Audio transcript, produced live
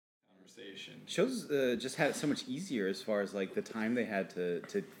conversation. Shows just had it so much easier as far as like the time they had to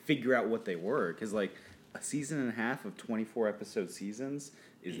figure out what they were, because like a season and a half of 24 episode seasons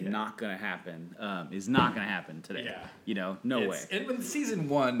is not gonna happen. Is not gonna happen today. Yeah. You know, no way. And when season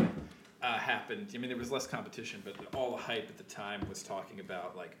 1 happened, I mean, there was less competition, but all the hype at the time was talking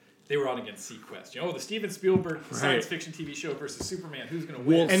about like they were on against Sequest. You know, the Steven Spielberg science fiction TV show versus Superman. Who's going to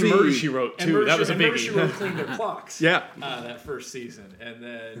win? And Murder, She Wrote, too. That was a biggie. Murder, She Wrote cleaned their clocks. Yeah. That first season. And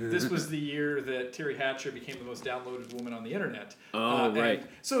then this was the year that Terry Hatcher became the most downloaded woman on the internet. Right.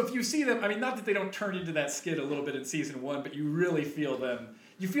 So if you see them, I mean, not that they don't turn into that skit a little bit in season 1, but you really feel them.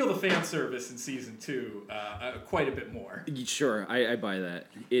 You feel the fan service in season 2 quite a bit more. Sure, I buy that.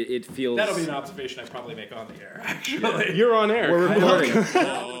 It feels... That'll be an observation I probably make on the air, actually. You're on air. We're recording.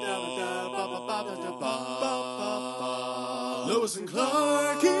 Lois and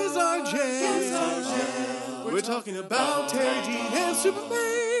Clark is our jam. We're talking about Terry Dean and Superman.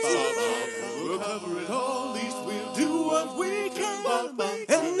 We'll cover it all, at least we'll do what we can.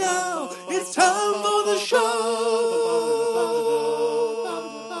 And now it's time for the show.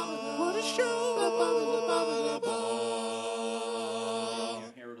 What a show.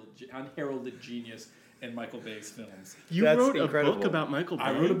 Unheralded genius in Michael Bay's films. You That's wrote incredible. a book about Michael Bay?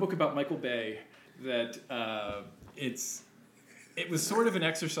 I wrote a book about Michael Bay that it was sort of an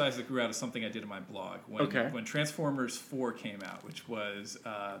exercise that grew out of something I did in my blog when Transformers 4 came out, which was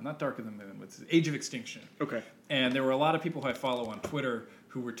not Dark of the Moon, but Age of Extinction. Okay. And there were a lot of people who I follow on Twitter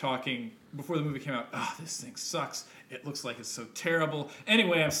who were talking before the movie came out, this thing sucks. It looks like it's so terrible.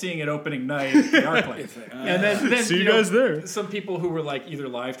 Anyway, I'm seeing it opening night at the ArcLight. And then see you guys there. Some people who were like either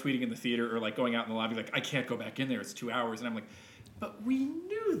live tweeting in the theater or like going out in the lobby like, I can't go back in there. It's 2 hours. And I'm like, but we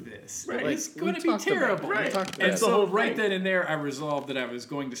knew this. Right. It's going to be terrible. Right. And so right then and there, I resolved that I was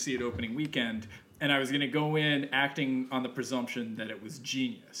going to see it opening weekend, and I was going to go in acting on the presumption that it was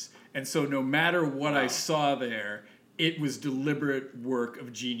genius. And so no matter what I saw there, it was deliberate work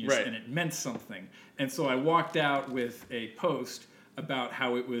of genius, and it meant something. And so I walked out with a post about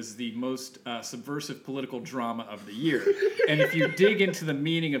how it was the most subversive political drama of the year. And if you dig into the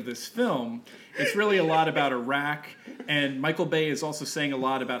meaning of this film, it's really a lot about Iraq, and Michael Bay is also saying a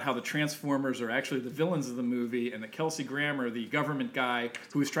lot about how the Transformers are actually the villains of the movie, and that Kelsey Grammer, the government guy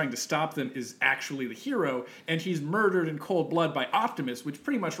who is trying to stop them, is actually the hero, and he's murdered in cold blood by Optimus, which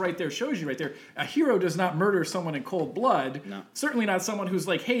pretty much right there shows you right there, a hero does not murder someone in cold blood. No. Certainly not someone who's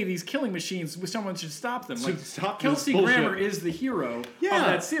like, hey, these killing machines, someone should stop them. Like, stop Kelsey this Grammer bullshit. is the hero of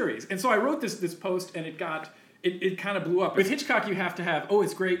that series. And so I wrote this post, and it kind of blew up. With Hitchcock, you have to have,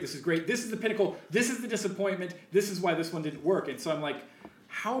 it's great, this is the pinnacle, this is the disappointment, this is why this one didn't work. And so I'm like,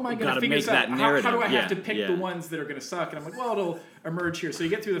 how am I going to figure this out? How do I have to pick the ones that are going to suck? And I'm like, well, it'll emerge here. So you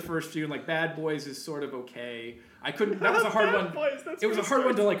get through the first few, and like Bad Boys is sort of okay. I couldn't, that was a hard one. It was a hard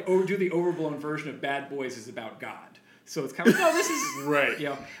one to like do the overblown version of Bad Boys is about God. So it's kind of like, this is right. You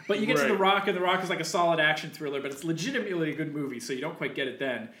know, but you get to The Rock, and The Rock is like a solid action thriller, but it's legitimately a good movie, so you don't quite get it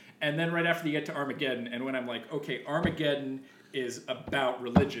then. And then right after you get to Armageddon, and when I'm like, okay, Armageddon is about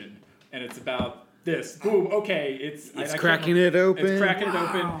religion, and it's about this. Boom, okay, it's cracking it open. It's cracking it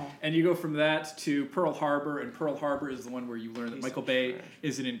open, and you go from that to Pearl Harbor, and Pearl Harbor is the one where you learn that Michael Bay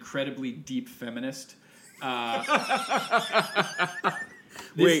is an incredibly deep feminist.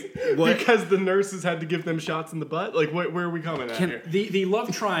 Wait, what? Because the nurses had to give them shots in the butt? Like, where are we coming at here? The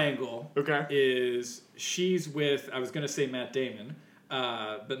love triangle is she's with, I was going to say Matt Damon,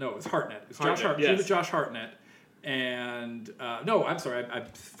 but no, it was Hartnett. It's Josh Hartnett. Yes. She's with Josh Hartnett. And, no, I'm sorry, I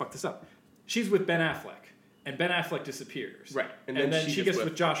fucked this up. She's with Ben Affleck, and Ben Affleck disappears. Right. And then she gets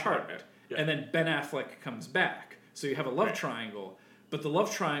with Josh Hartnett. Yeah. And then Ben Affleck comes back. So you have a love triangle, but the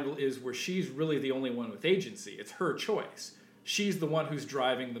love triangle is where she's really the only one with agency. It's her choice. She's the one who's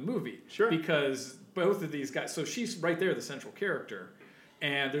driving the movie. Sure. Because both of these guys, so she's right there, the central character.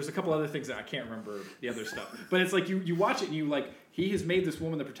 And there's a couple other things that I can't remember the other stuff. But it's like you watch it and you like, he has made this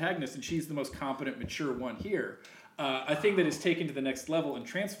woman the protagonist and she's the most competent, mature one here. A thing that is taken to the next level in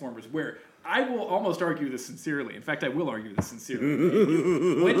Transformers, where I will almost argue this sincerely. In fact, I will argue this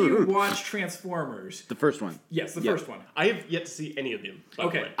sincerely. When you watch Transformers... The first one. Yes, the first one. I have yet to see any of them.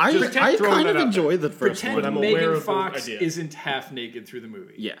 Okay. I kind of enjoy the first Pretend one. But I'm aware Megan of the Fox idea. isn't half naked through the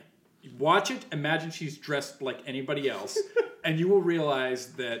movie. Yeah. Watch it, imagine she's dressed like anybody else, and you will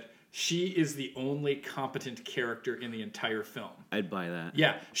realize that she is the only competent character in the entire film. I'd buy that.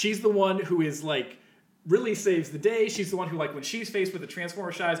 Yeah, she's the one who is like, really saves the day. She's the one who, like, when she's faced with the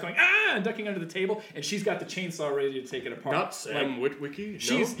Transformer shot, is going, and ducking under the table, and she's got the chainsaw ready to take it apart. Not Sam Witwicky?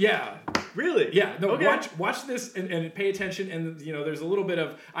 She's, no? yeah. Really? Yeah, no, Okay. watch this and pay attention, and, you know, there's a little bit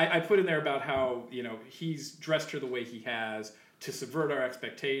of, I put in there about how, you know, he's dressed her the way he has to subvert our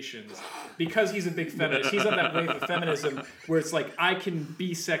expectations because he's a big feminist. He's on that wave of feminism where it's like I can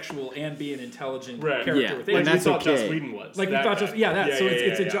be sexual and be an intelligent character Yeah. within. Like that's we thought okay. Joss Whedon was. Like we thought, so it's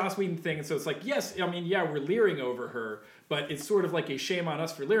a yeah. Joss Whedon thing, and so it's like, yes, I mean, yeah, we're leering over her, but it's sort of like a shame on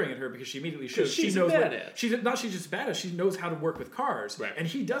us for leering at her because she immediately shows she's she a knows badass. she's just badass. She knows how to work with cars, Right. and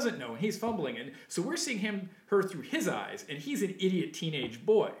he doesn't know, and he's fumbling, and so we're seeing her through his eyes, and he's an idiot teenage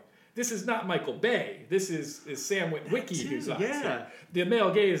boy. This is not Michael Bay. This is Sam Witwicky who's on yeah. the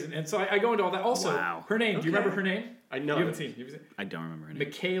male gaze, and so I go into all that. Also, Wow. her name. Do you remember her name? I know. You haven't seen. I don't remember her name.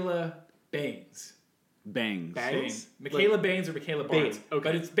 Michaela Baines. Bangs. Bangs? Michaela Baines or Michaela Barnes. Baines, okay.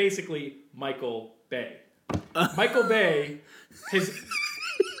 But it's basically Michael Bay. Michael Bay has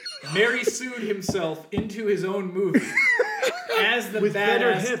Mary sued himself into his own movie as the With badass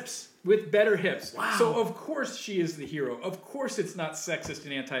better hips. With better hips. Wow. So of course she is the hero. Of course it's not sexist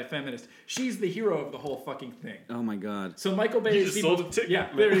and anti-feminist. She's the hero of the whole fucking thing. Oh my god. So Michael Bay You is just sold a ticket, Yeah,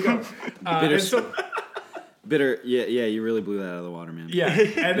 man. there you go. Bitter- And so, Bitter. Yeah, you really blew that out of the water, man. yeah,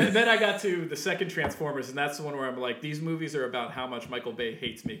 and then I got to the second Transformers, and that's the one where I'm like, these movies are about how much Michael Bay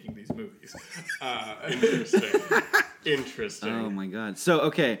hates making these movies. Interesting. Oh my god. So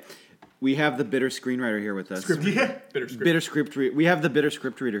okay, we have the bitter screenwriter here with us. Bitter script. Bitter script. We have the bitter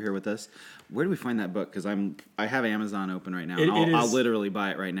script reader here with us. Where do we find that book? Because I have Amazon open right now. And I'll literally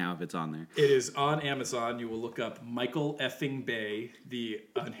buy it right now if it's on there. It is on Amazon. You will look up Michael effing Bay, the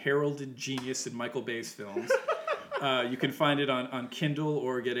unheralded genius in Michael Bay's films. You can find it on Kindle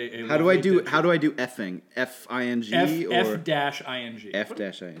or get a How do I do effing? F-I-N-G or F-ing. F-I-N-G?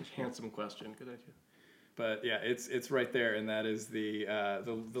 Handsome question. Good idea. But yeah, it's right there, and that is the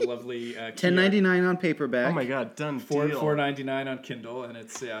lovely $10.99 on paperback. Oh my god, done deal. $4.99 on Kindle, and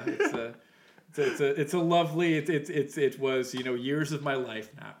it's a lovely. It was years of my life.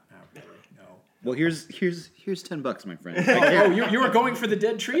 Not really, no. Well, here's $10, my friend. Oh, you were going for the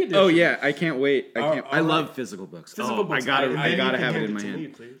Dead Tree edition. Oh yeah, I can't wait. I all love right. physical books. Physical books. I gotta Maybe you have can it in hand my to hand. me,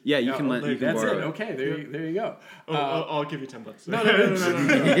 please. Yeah, you can That's borrow it. it. Okay, there you go. I'll give you $10.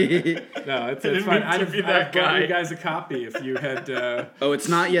 No, it's fine. I'd have got you guys a copy if you had. Oh, it's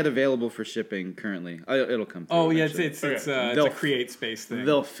not yet available for shipping currently. It'll come through. Oh yeah, eventually. it's a They'll- create space thing.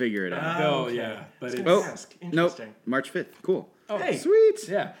 They'll figure it out. They'll yeah, but it's Oh, nope. Interesting. March 5th. Cool. Hey. Sweet.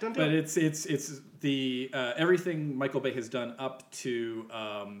 yeah, Done deal. but it's the everything Michael Bay has done up to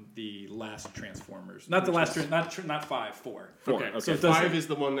the last Transformers, not the last, not 5, 4. Okay, So it doesn't- 5 is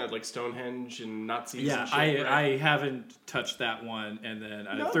the one that like Stonehenge and Nazis. Yeah, and shit, right? I haven't touched that one, and then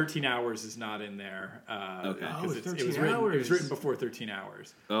No? 13 Hours is not in there. Okay. 'cause Oh, it 13 was written. It was Hours. written before 13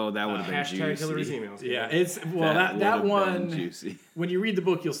 Hours. Oh, that would have been Hashtag juicy. Hillary's emails. Yeah, it's that would've one. been juicy. When you read the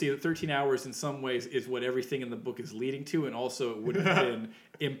book, you'll see that 13 Hours in some ways is what everything in the book is leading to, and also it would have been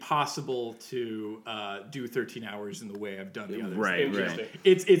impossible to do 13 Hours in the way I've done the others. Right, Interesting.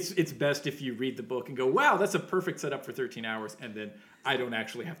 right. It's best if you read the book and go, wow, that's a perfect setup for 13 Hours, and then I don't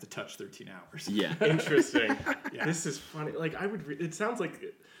actually have to touch 13 Hours. Yeah. Interesting. Yeah. This is funny. Like I would. It sounds like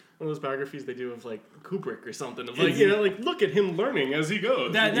one of those biographies they do of like Kubrick or something. Of like like look at him learning as he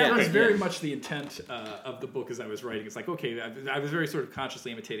goes. That Yeah, was right, very yeah. much the intent of the book as I was writing. It's like, okay, I was very sort of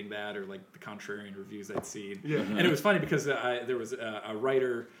consciously imitating that or like the contrarian reviews I'd seen. Yeah. And it was funny because there was a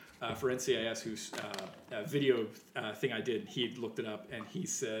writer for NCIS whose video thing I did, he looked it up and he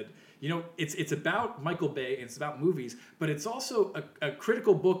said, it's about Michael Bay and it's about movies, but it's also a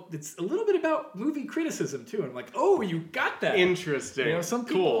critical book that's a little bit about movie criticism too. And I'm like, oh, you got that. Interesting. Some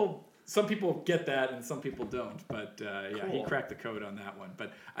people... Cool. Some people get that and some people don't, but yeah, he Cool. cracked the code on that one.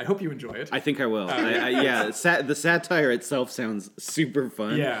 But I hope you enjoy it. I think I will. The satire itself sounds super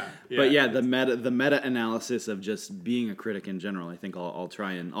fun. Yeah, But yeah. the meta analysis of just being a critic in general, I think I'll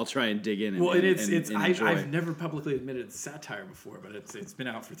try and dig in. Well, and it's and enjoy. I've never publicly admitted it's satire before, but it's been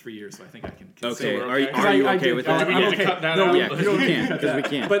out for 3 years, so I think I can. Okay, we're are you, okay. are you I okay did- with oh, that? we I'm get to okay. cut that No, out? Yeah, because we can. Because we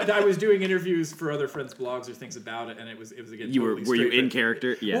can. But I was doing interviews for other friends' blogs or things about it, and it was again. You totally were you straight, in but-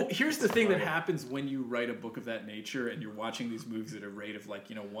 character? Yeah. Well, here's the thing that happens when you write a book of that nature and you're watching these movies at a rate of like,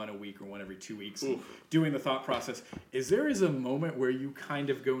 one a week or one every 2 weeks, and doing the thought process, there is a moment where you kind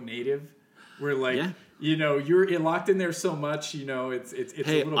of go native, where like, Yeah. you're locked in there so much, it's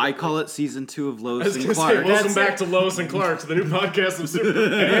Hey, a little I bit call it season 2 of I Lois was and gonna say, Clark. welcome That's back it. to Lois and Clark, to the new podcast of Superman.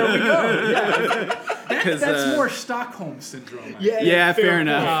 There we go. Yeah. 'Cause, That's more Stockholm syndrome. I think. Yeah, fair fair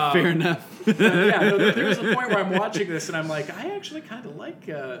enough. Fair enough. There's a point where I'm watching this and I'm like, I actually kind of like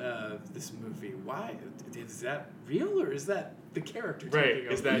this movie. Why? Is that real or is that the character? Right,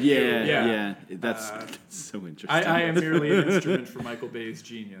 taking is over? that- Yeah, Yeah. yeah. That's so interesting. I am merely an instrument for Michael Bay's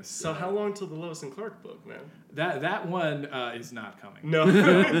genius. So how long till the Lois and Clark book, man? That one is not coming. No.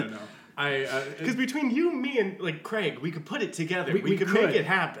 No. Because between you, me, and like Craig, we could put it together. We could could make it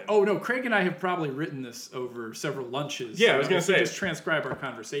happen. Oh no, Craig and I have probably written this over several lunches. Yeah, I was gonna if we say. just transcribe our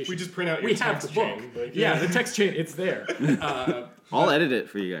conversation. We just print out your we have text the book. chain, like, yeah, yeah. the text chain. It's there. I'll edit it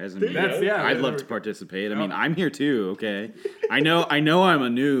for you guys. I mean, That's yeah. I'd there love we to go. participate. I mean, I'm here too. Okay, I know I'm a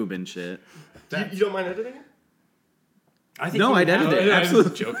noob and shit. You don't mind editing it? I think No, you I'd have- edit it. Yeah,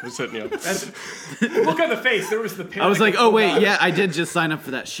 Absolutely. Joke. I'm setting you up. Look on the face. There was the panic. I was like, of, oh wait, God, yeah, I did just sign up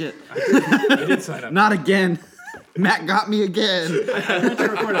for that shit. I did sign up. Not again. Matt got me again. I went to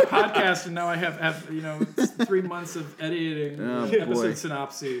record a podcast, and now I have 3 months of editing Oh, episode boy.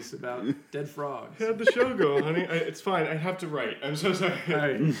 synopses about dead frogs. How'd the show go, honey? It's fine. I have to write. I'm so sorry.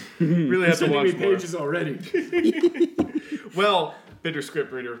 Hey, really have to sending me watch more. pages already. Well, Bitter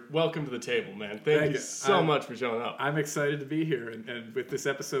Script Reader, welcome to the table, man. Thank you you. so much for showing up. I'm excited to be here, and with this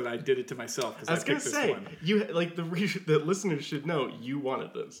episode, I did it to myself because I was gonna picked say, this one. you like the listeners should know you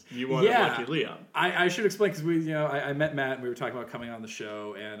wanted this. You wanted Lucky Leon. I should explain because I met Matt and we were talking about coming on the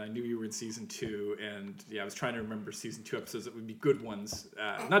show, and I knew you were in season 2, and I was trying to remember season 2 episodes that would be good ones,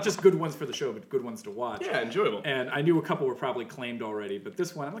 not just good ones for the show, but good ones to watch. Yeah, enjoyable. And I knew a couple were probably claimed already, but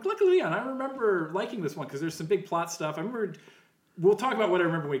this one, I'm like, Lucky Leon, I remember liking this one because there's some big plot stuff. I remember. We'll talk about what I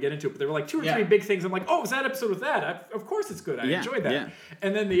remember when we get into it, but there were like 2 or 3 big things. I'm like, oh, was that episode with that? Of course it's good. I enjoyed that. Yeah.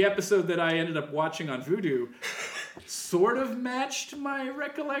 And then the episode that I ended up watching on Vudu sort of matched my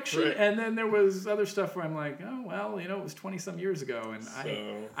recollection. Right. And then there was other stuff where I'm like, oh, well, it was 20-some years ago. And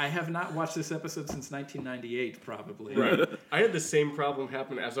I have not watched this episode since 1998, probably. Right. I had the same problem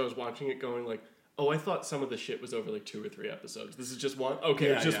happen as I was watching it, going like, oh, I thought some of the shit was over like 2 or 3 episodes. This is just one? Okay,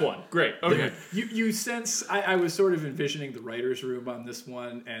 Yeah, it's just yeah. one. Great. Okay. You sense I was sort of envisioning the writer's room on this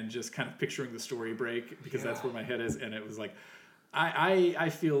one and just kind of picturing the story break because that's where my head is, and it was like I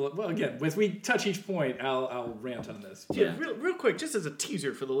feel, well, again, as we touch each point, I'll rant on this. Yeah, real quick, just as a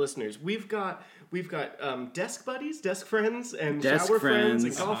teaser for the listeners, we've got desk buddies, desk friends, and Desk shower friends, friends.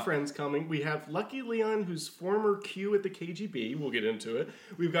 and golf friends coming. We have Lucky Leon, who's former Q at the KGB. We'll get into it.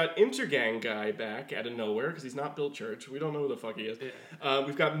 We've got Intergang guy back out of nowhere because he's not Bill Church. We don't know who the fuck he is.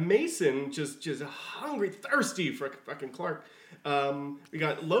 We've got Mason, just hungry, thirsty for fucking Clark. We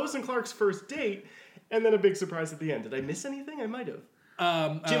got Lois and Clark's first date. And then a big surprise at the end. Did I miss anything? I might have.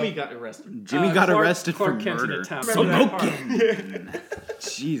 Jimmy got arrested. Jimmy got arrested Clark for Kent in murder. a town. So Remember that part?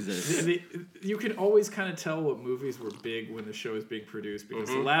 Jesus. You can always kind of tell what movies were big when the show is being produced because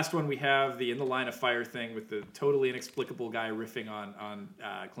the last one we have the In the Line of Fire thing with the totally inexplicable guy riffing on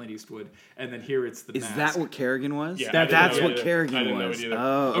Clint Eastwood, and then here it's the Is Mask. that what Kerrigan was? Yeah, That's That's I what didn't know Kerrigan it was. either.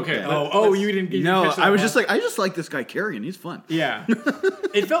 Oh, Okay. Oh, you didn't. No, catch that I was one? just like, I just like this guy Kerrigan. He's fun. Yeah,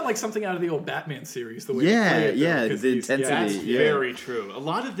 it felt like something out of the old Batman series. The way Yeah, they play it, though, yeah, 'cause the these- intensity. That's Yeah. very true. A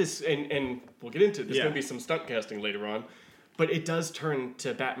lot of this, and we'll get into it. There's Yeah. going to be some stunt casting later on, but it does turn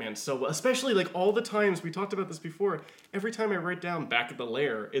to Batman so well. Especially like all the times we talked about this before. Every time I write down Back at the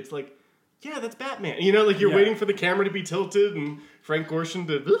Lair, it's like, yeah, that's Batman. You know, like you're Yeah. waiting for the camera to be tilted and Frank Gorshin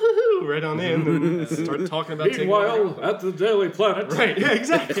to woo-hoo-hoo right on in and start talking about. taking Meanwhile, over. at the Daily Planet, Right, yeah,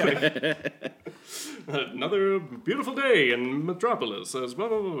 exactly. Another beautiful day in Metropolis. Says blah,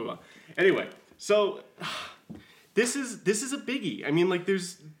 blah, blah, blah, blah. Anyway, so this is a biggie. I mean, like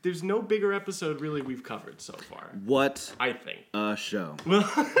there's no bigger episode really we've covered so far. What I think. a show. Well,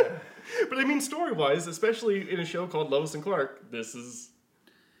 but I mean, story-wise, especially in a show called Lois and Clark, this is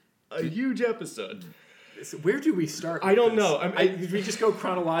a huge episode. Where do we start? I with don't this? know. We just go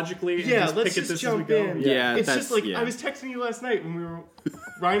chronologically. And Yeah, just let's pick it just this jump as we go. in. Yeah, it's that's- just like yeah. I was texting you last night when we were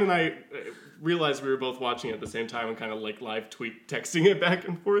Ryan and I realized we were both watching it at the same time and kind of like live tweet texting it back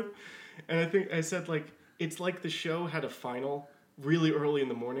and forth. And I think I said like it's like the show had a final really early in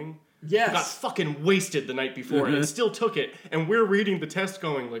the morning. Yes. Got fucking wasted the night before and it still took it. And we're reading the test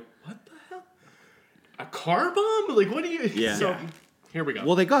going like, what the hell? A car bomb? Like what do you? Yeah. So here we go.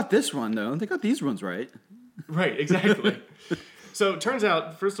 Well, they got this one though. They got these ones right. Right, exactly. So it turns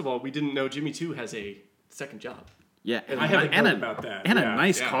out, first of all, we didn't know Jimmy 2 has a second job. Yeah, I haven't and heard a, about that. And Yeah. a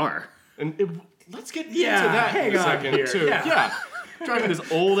nice Yeah. car. And let's get Yeah, into that hang in a on second here. too. Yeah. Driving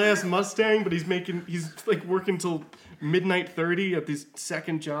this old ass Mustang, but he's like working till midnight 30 at this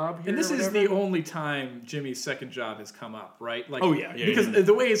second job here. And this or is whatever. the only time Jimmy's second job has come up, right? Like, Oh, yeah, because yeah.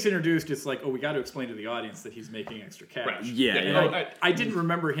 the way it's introduced, it's like, oh, we got to explain to the audience that he's making extra cash. Right. Yeah, And yeah. I didn't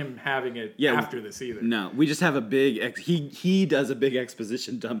remember him having it Yeah, after this either. No, we just have a big. He does a big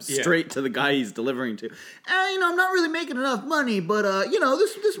exposition dump Yeah. straight to the guy he's delivering to. I'm not really making enough money, but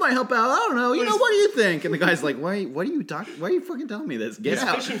this might help out. I don't know. What do you think? And the guy's like, why? What are you talking? Why are you fucking telling me this? Get He's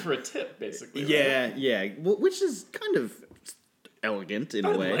out. fishing for a tip, basically. right? Yeah, yeah. Well, which is kind of elegant in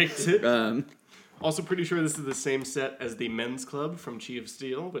I a way. liked it. Also pretty sure this is the same set as the Men's Club from Chi of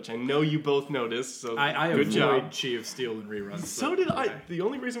Steel, which I know you both noticed, so I good avoid job. Chi of Steel and reruns. So did I. The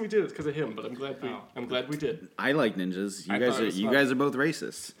only reason we did it is because of him, but I'm glad we did. I like ninjas. I thought it was fun. guys are both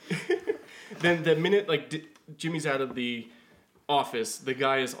racist. Then the minute Jimmy's out of the office, the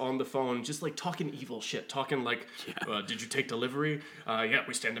guy is on the phone just like talking evil shit, talking like, did you take delivery? Yeah,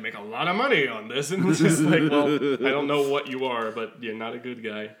 we stand to make a lot of money on this. And it's just like, well, I don't know what you are, but you're not a good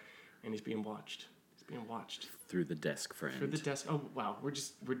guy. And he's being watched. Through the desk friend. Through the desk. Oh, wow.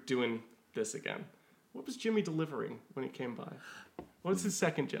 We're doing this again. What was Jimmy delivering when he came by? What was his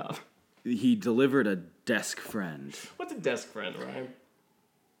second job? He delivered a desk friend. What's a desk friend, Ryan?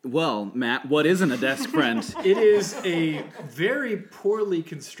 Well, Matt, what isn't a desk friend? It is a very poorly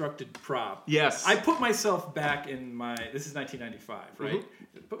constructed prop. Yes. I put myself back in this is 1995, right?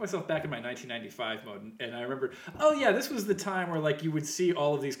 Put myself back in my 1995 mode, and I remember, oh yeah, this was the time where like you would see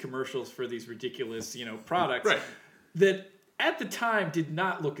all of these commercials for these ridiculous, products. Right. That at the time did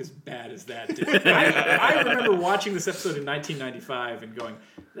not look as bad as that did. I remember watching this episode in 1995 and going,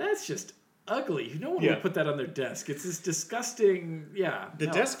 that's just ugly. No one would put that on their desk. It's this disgusting, The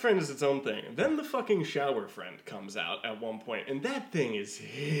desk friend is its own thing. And then the fucking shower friend comes out at one point, and that thing is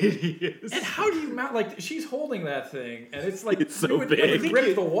hideous. And how do you mount, like, she's holding that thing, and it's like, It's so you would big. like,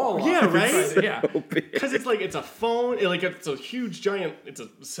 rip the wall off. Yeah, right? Yeah. Because it's a phone, it's a huge giant, it's a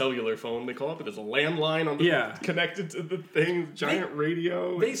cellular phone they call it, but there's a landline on the connected to the thing, giant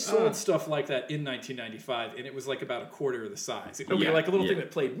radio. They sold stuff like that in 1995, and it was like about a quarter of the size. It would be like a little thing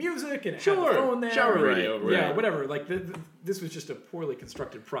that played music, and it had the phone there. Shower and- radio. Right. Yeah, whatever. Like, this was just a poorly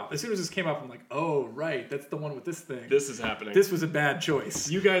constructed prop. As soon as this came up, I'm like, oh, right, that's the one with this thing. This is happening. This was a bad choice.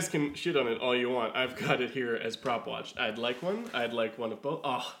 You guys can shit on it all you want. I've got it here as prop watch. I'd like one of both.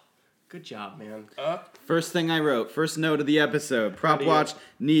 Oh, good job, man. First thing I wrote, first note of the episode. Prop do you- watch,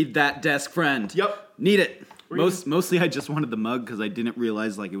 need that desk friend. Yep. Need it. Mostly I just wanted the mug because I didn't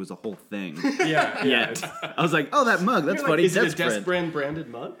realize like it was a whole thing Yeah. yet. I was like, oh, that mug, that's funny. Is it a desk desk friend. brand branded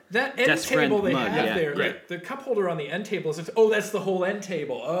mug? That end Desk table friend they mug, have yeah. there, Right. the cup holder on the end table, is that's the whole end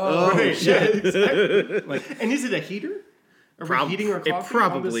table. Oh, Right, yeah, exactly. And is it a heater? Are we heating our coffee? It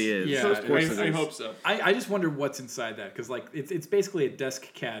probably is. Yeah, of course it I is. hope so. I just wonder what's inside that, because like it's basically a desk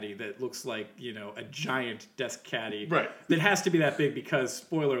caddy that looks like a giant desk caddy. Right. That has to be that big because,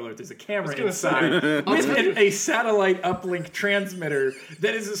 spoiler alert, there's a camera gonna inside say, with a satellite uplink transmitter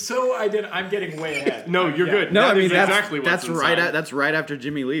that is so I'm getting way ahead. No, you're good. No, That I mean is that's exactly what's inside. that's right after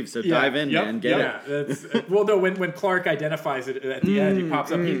Jimmy leaves. So Yeah. dive in, Yep. man, get Yeah, it. that's well. No, when Clark identifies it at the end, he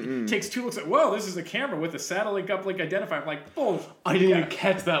pops up. He takes two looks at. Whoa, this is a camera with a satellite uplink identifier. I'm like, bull. I didn't even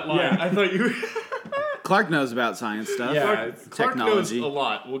catch that line. Yeah. I thought you. Clark knows about science stuff. Yeah. Clark knows Technology. a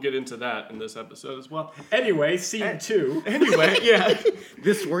lot. We'll get into that in this episode as well. Anyway, scene 2. Anyway, yeah.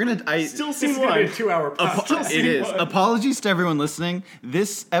 We're gonna. Still This scene is gonna be a one. 2-hour podcast. It is. Apologies to everyone listening.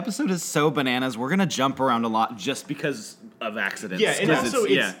 This episode is so bananas. We're gonna jump around a lot just because of accidents. Yeah, and 'Cause also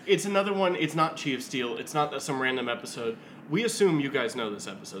it's another one. It's not Chi of Steel. It's not some random episode. We assume you guys know this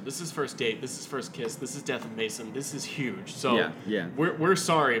episode. This is First Date. This is First Kiss. This is Death of Mason. This is huge. So Yeah. We're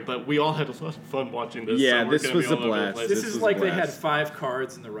sorry, but we all had a lot of fun watching this. Yeah, so we're this gonna was be a all over the blast. place. This This is was like a they had blast. 5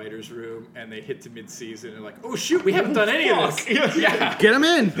 cards in the writer's room, and they hit to mid-season, and like, oh shoot, we haven't done any of this. Yeah. Get him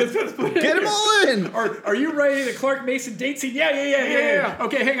in. Let's put it Get in. them all in. Are you writing the Clark Mason date scene? Yeah.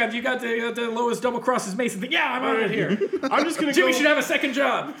 Okay, hang on. You got the Lois double crosses Mason thing. Yeah, I'm on it here. I'm just gonna Jimmy go. should have a second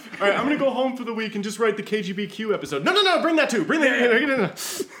job. All right, I'm gonna go home for the week and just write the KGBQ episode. No, bring that too. Bring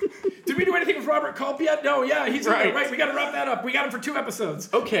that. Did we do anything with Robert Culp yet? No, yeah, he's in there, Right. right. We got to wrap that up. We got him for 2 episodes.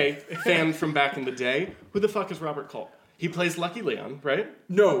 Okay, fan from back in the day. Who the fuck is Robert Culp? He plays Lucky Leon, right?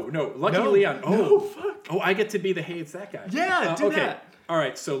 No, Lucky No. Leon. Oh, No, fuck. Oh, I get to be the hey, it's that guy. Yeah, do okay. that. All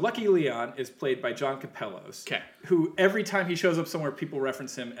right, so Lucky Leon is played by John Capellos. 'Kay. Who every time he shows up somewhere, people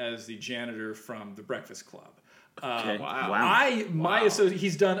reference him as the janitor from The Breakfast Club. Okay. Wow.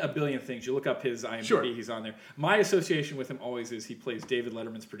 He's done a billion things. You look up his IMDb, Sure. he's on there. My association with him always is he plays David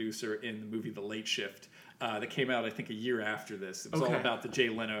Letterman's producer in the movie The Late Shift. That came out, I think, a year after this. It was all Okay. about the Jay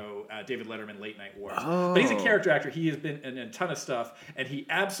Leno, David Letterman late night wars. But he's a character actor. He has been in a ton of stuff, and he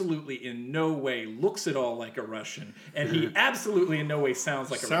absolutely in no way looks at all like a Russian, and he absolutely in no way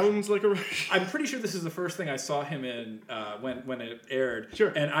sounds like a Russian. Sounds like a Russian. I'm pretty sure this is the first thing I saw him in when it aired. Sure.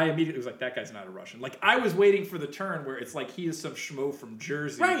 And I immediately was like, that guy's not a Russian. Like, I was waiting for the turn where it's like he is some schmo from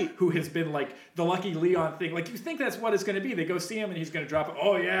Jersey Right. who has been like the Lucky Leon thing. Like, you think that's what it's going to be. They go see him and he's going to drop it.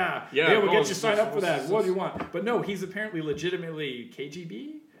 Oh, yeah, we'll get you signed up for that. What do you want? But no, he's apparently legitimately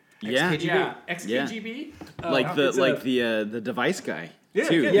KGB? Yeah. Yeah, ex-KGB. Like the device guy. Yeah,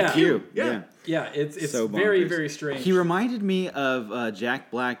 Q. yeah. Q. Yeah. Yeah, it's So very, bonkers. very strange. He reminded me of Jack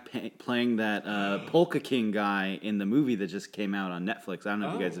Black playing that Polka King guy in the movie that just came out on Netflix. I don't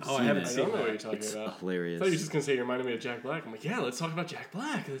know if you guys have Oh, I seen haven't it. I seen don't know what you're that. talking It's about. I hilarious. thought you were just going to say you reminded me of Jack Black. I'm like, yeah, let's talk about Jack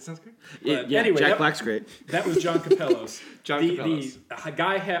Black. That sounds great. But Yeah, anyway, Jack that- Black's great. That was John Capellos. John the Capellos.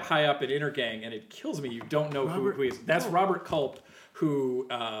 guy high up at Intergang, and it kills me. You don't know who he is. That's Robert Culp, who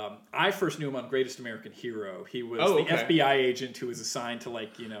I first knew him on Greatest American Hero. He was Oh, the okay. FBI agent who was assigned to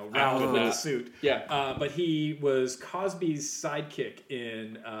round with the that. suit. Yeah. But he was Cosby's sidekick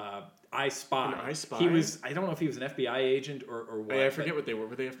in I Spy. In I Spy? He was. I don't know if he was an FBI agent or what. I forget what they were.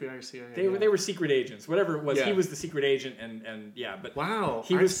 Were they FBI or CIA? They were secret agents, whatever it was. Yeah. He was the secret agent, and yeah. But Wow,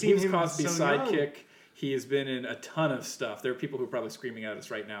 he I've was seen him Cosby's so young. sidekick. He has been in a ton of stuff. There are people who are probably screaming at us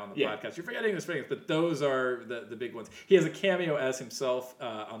right now on the Yeah. podcast. You're forgetting this, but those are the big ones. He has a cameo as himself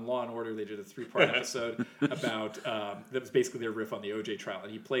on Law and Order. They did a 3-part episode about that was basically their riff on the OJ trial,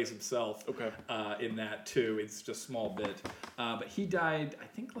 and he plays himself in that too. It's just a small bit, but he died, I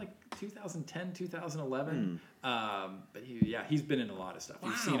think, 2010, 2011. But he's been in a lot of stuff.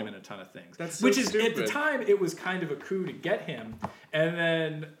 You've seen him in a ton of things. That's so Which is at the stupid. time it was kind of a coup to get him, and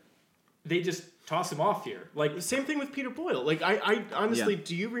then they just toss him off here. Same thing with Peter Boyle. I honestly, Yeah.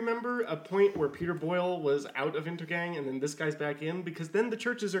 do you remember a point where Peter Boyle was out of Intergang and then this guy's back in? Because then the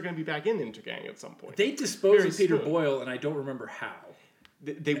churches are going to be back in Intergang at some point. They dispose Very of Peter soon. Boyle, and I don't remember how.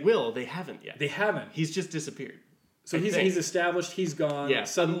 They will. They haven't yet. They haven't. He's just disappeared. So I he's think. established. He's gone. Yeah.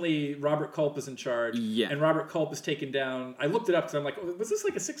 Suddenly, Robert Culp is in charge. Yeah. And Robert Culp is taken down. I looked it up because I'm like, oh, was this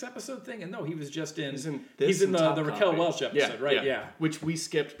like a 6-episode thing? And no, he was just in. He's in the Top Raquel Copy. Welch episode, right? Yeah. Which we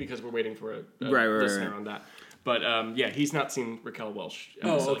skipped because we're waiting for a Right, listener right. on that. But he's not seen Raquel Welch.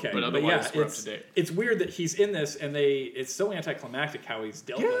 Oh, Episode, okay. But otherwise, we're up it's to date. it's weird that he's in this, and it's so anticlimactic how he's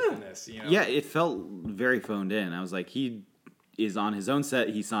dealt with in this. You know? Yeah, it felt very phoned in. I was like, he is on his own set.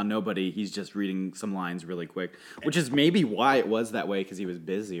 He saw nobody. He's just reading some lines really quick, which is maybe why it was that way because he was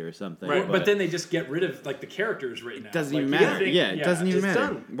busy or something. Right, but then they just get rid of the characters written out. doesn't even you matter. think- Yeah, it doesn't even it's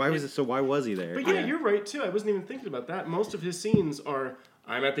matter. done. Why was it? So why was he there? But yeah, you're right too. I wasn't even thinking about that. Most of his scenes are,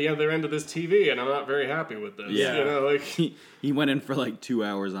 I'm at the other end of this TV and I'm not very happy with this. Yeah. You know, He went in for 2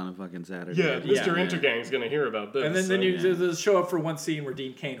 hours on a fucking Saturday. yeah, Mr. Intergang's gonna hear about this. And then so- you just show up for one scene where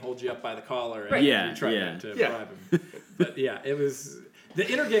Dean Cain holds you up by the collar and Yeah, you try yeah. to Yeah. bribe him. But yeah, it was... The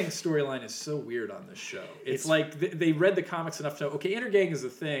Intergang storyline is so weird on this show. It's like they read the comics enough to know, okay, Intergang is a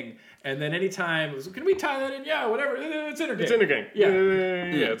thing, and then anytime it was, can we tie that in? Yeah, whatever, it's Intergang. It's Intergang. Yeah.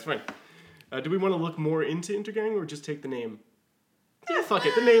 Yeah, it's fine. Do we want to look more into Intergang or just take the name? Yeah, fuck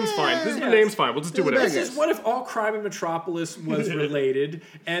it. The name's fine. The name's fine. We'll just do whatever. This is what if all crime in Metropolis was related,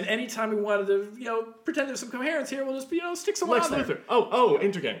 and anytime we wanted to, pretend there's some coherence here, we'll just, stick someone Lex on there. Luthor. Oh,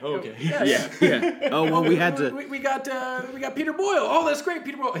 Intergang. Oh, okay. Yeah. Oh well, we had to. We got Peter Boyle. Oh, that's great,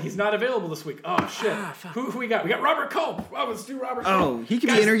 Peter Boyle. He's not available this week. Oh shit. Who we got? We got Robert Culp. Oh, let's do Robert Culp. Oh, he can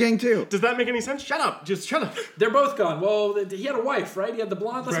be Intergang too. Does that make any sense? Shut up. Just shut up. They're both gone. Well, he had a wife, right? He had the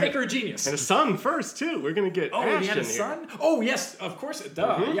blonde. Let's Right. make her a genius. And a son first, too. We're going to get Oh, Ashton he had a here. son? Oh, yes, of course.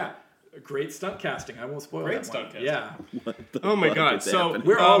 Duh, yeah. Great stunt casting. I won't spoil Great that stunt one. casting. Yeah. Oh, my fuck God. is So, happening?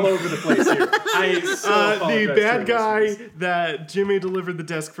 We're all over the place here. I so the apologize bad to our guy listeners. that Jimmy delivered the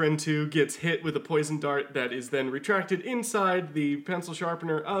desk friend to gets hit with a poison dart that is then retracted inside the pencil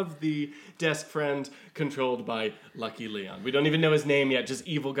sharpener of the desk friend, controlled by Lucky Leon. We don't even know his name yet, just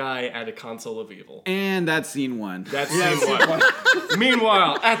evil guy at a console of evil. And that's scene one. That's scene one.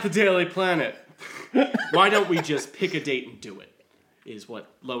 Meanwhile, at the Daily Planet, why don't we just pick a date and do it? Is what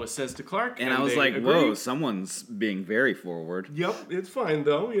Lois says to Clark. And I was they like, agree. whoa, someone's being very forward. Yep, it's fine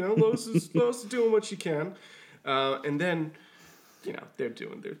though. Lois is doing what she can, and then, they're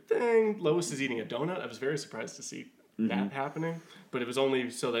doing their thing. Lois is eating a donut. I was very surprised to see that happening, but it was only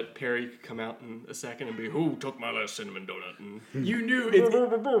so that Perry could come out in a second and be, "Who took my last cinnamon donut?" And You knew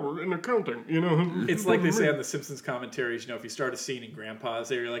in accounting, it's like they say on the Simpsons commentaries, if you start a scene in Grandpa's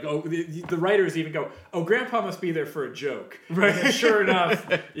there, you're like, oh, the writers even go, oh, Grandpa must be there for a joke. Right. And sure enough,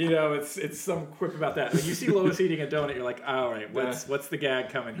 it's some quip about that. When you see Lois eating a donut, you're like, all right, what's the gag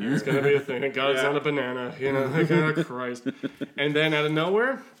coming here? it's gonna be a thing. And God's Yeah. on a banana, like, oh, Christ. And then out of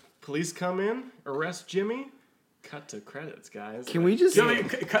nowhere, police come in, arrest Jimmy. Cut to credits, guys. Can we just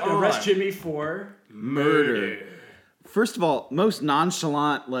Arrest Jimmy for murder? First of all, most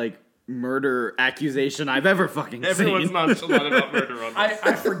nonchalant murder accusation I've ever fucking Everyone's seen. nonchalant about murder on this.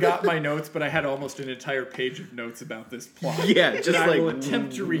 I forgot my notes, but I had almost an entire page of notes about this plot. Yeah, just that I will like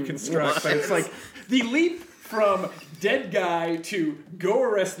attempt to reconstruct. But it's like the leap from dead guy to go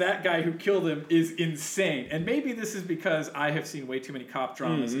arrest that guy who killed him is insane. And maybe this is because I have seen way too many cop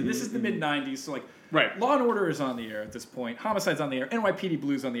dramas. And this is the mid-90s, so Right. Law and Order is on the air at this point. Homicide's on the air. NYPD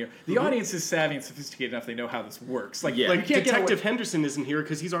Blue's on the air. The audience is savvy and sophisticated enough; they know how this works. Like, Yeah. you Like can't get away- Detective Henderson isn't here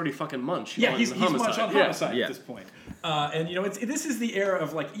because he's already fucking Munch. Yeah, on he's much Homicide. on Yeah. Homicide Yeah. at this point. And this is the era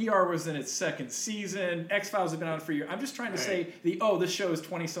of like ER was in its second season. X-Files has been on for years. I'm just trying to say this show is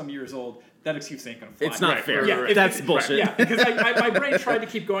 20 some years old. That excuse ain't gonna fly. It's not Right, fair. right, right. That's bullshit. Yeah, because my brain tried to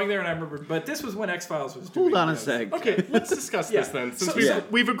keep going there, and I remembered. But this was when X-Files was doing. Hold on a this. sec. Okay, let's discuss this Yeah. then, since So-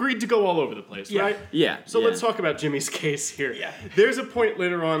 we've agreed to go all over the place, Yeah. right? Yeah. So yeah. let's talk about Jimmy's case here. Yeah. There's a point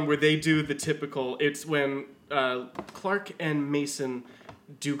later on where they do the typical. It's when Clark and Mason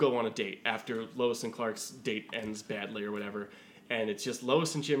do go on a date after Lois and Clark's date ends badly or whatever. And it's just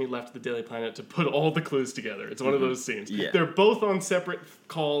Lois and Jimmy left the Daily Planet to put all the clues together. It's one of those scenes. Yeah. They're both on separate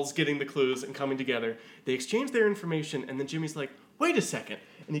calls getting the clues and coming together. They exchange their information, and then Jimmy's like, wait a second.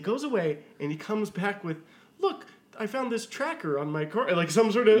 And he goes away, and he comes back with, look, I found this tracker on my car, like some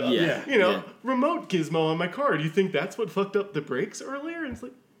sort of, Yeah. remote gizmo on my car. Do you think that's what fucked up the brakes earlier? And it's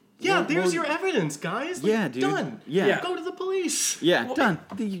like, yeah, there's your evidence, guys. Like, Yeah, dude. Done. Yeah. Go to the police. Yeah, done.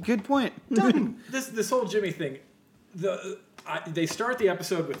 Good point. Done. This whole Jimmy thing, they start the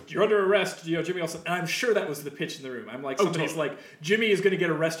episode with "You're under arrest," Jimmy Olsen, and I'm sure that was the pitch in the room. I'm like, somebody's totally. like, Jimmy is going to get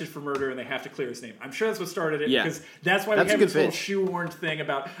arrested for murder, and they have to clear his name. I'm sure that's what started it Yeah. because that's why That's we a have good this whole pitch. shoehorned thing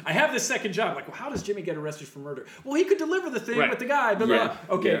about I have this second job. Like, well, how does Jimmy get arrested for murder? Well, he could deliver the thing Right. with the guy. Blah, blah, Yeah.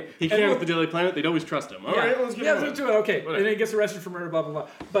 blah. Okay, Yeah. He And can't look- with the Daily Planet. They'd always trust him. All yeah, right, let's get yeah, on let's it. do it. Okay, Whatever. and then he gets arrested for murder. Blah blah blah.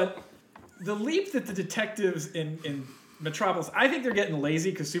 But the leap that the detectives in Metropolis, I think they're getting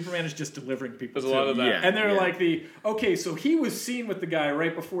lazy because Superman is just delivering people. There's a lot too. of that. Yeah. And they're like so he was seen with the guy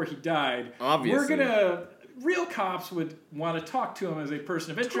right before he died. Obviously. Real cops would want to talk to him as a person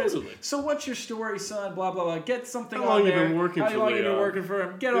of interest. Totally. So what's your story, son? Blah, blah, blah. Get something How on long you there. been working How for long you been Leon? working for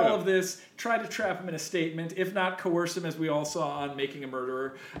him? Get Yeah. all of this. Try to trap him in a statement. If not, coerce him as we all saw on Making a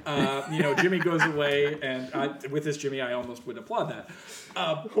Murderer. Jimmy goes away, and with this Jimmy, I almost would applaud that.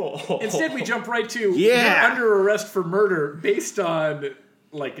 Instead, we jump right to Yeah. you're under arrest for murder based on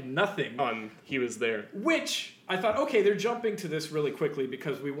like nothing. He was there. Which I thought, okay, they're jumping to this really quickly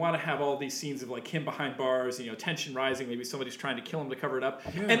because we want to have all these scenes of like him behind bars, tension rising. Maybe somebody's trying to kill him to cover it up.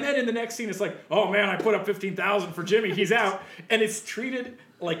 And then in the next scene, it's like, oh man, I put up $15,000 for Jimmy. He's out, and it's treated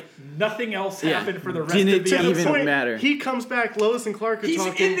like nothing else Yeah. happened for the rest Didn't of the even episode. matter. He comes back. Lois and Clark are He's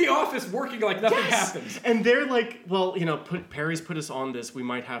talking. in the office working like nothing happens. And they're like, well, Perry's put us on this. We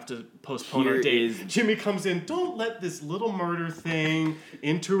might have to postpone our Here date. is- Jimmy comes in. Don't let this little murder thing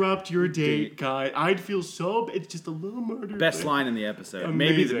interrupt your date, guy. I'd feel so. It's just a little murder. Best thing. line in the episode.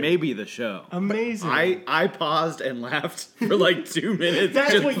 Amazing. Maybe the show. Amazing. I paused and laughed for like 2 minutes.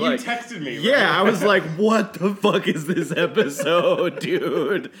 That's just what you like, texted me. Right? Yeah, I was like, "What the fuck is this episode,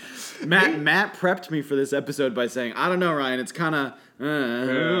 dude?" Matt prepped me for this episode by saying, "I don't know, Ryan. It's kind of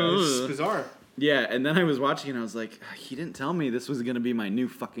It's bizarre. yeah." And then I was watching and I was like, "He didn't tell me this was gonna be my new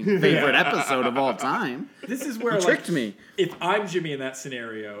fucking favorite episode of all time." This is where He tricked me. If I'm Jimmy in that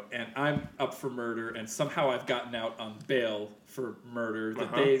scenario and I'm up for murder and somehow I've gotten out on bail for murder,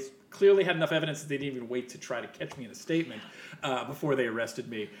 that they clearly had enough evidence that they didn't even wait to try to catch me in a statement before they arrested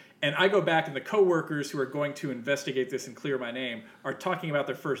me. And I go back and the coworkers who are going to investigate this and clear my name are talking about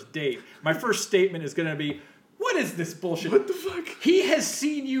their first date. My first statement is going to be, what is this bullshit? What the fuck? He has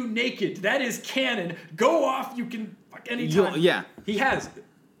seen you naked. That is canon. Go off. You can fuck anytime. Yeah. He has.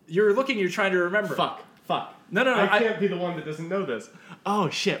 You're looking. You're trying to remember. Fuck. No. I can't be the one that doesn't know this. Oh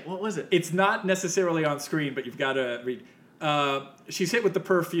shit! What was it? It's not necessarily on screen, but you've got to read. She's hit with the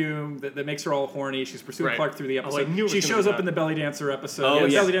perfume that makes her all horny. She's pursuing Right. Clark through the Oh, I episode. knew it was she gonna shows be up that. in the Belly Dancer episode. Oh,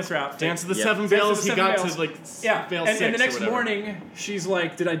 the yeah. Belly Dancer outfit. Dance of the Yeah. Seven Dance of Veils. the He Seven got Veils. to like Yeah, veil and 6 the or next whatever. morning, she's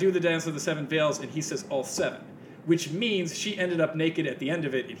like, did I do the Dance of the Seven Veils? And he says, all 7. Which means she ended up naked at the end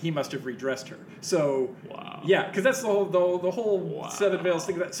of it, and he must have redressed her. So, Wow. yeah, because that's the whole Seven Veils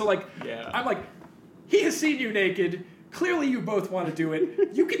thing. So, like, Yeah. I'm like, he has seen you naked. Clearly, you both want to do it.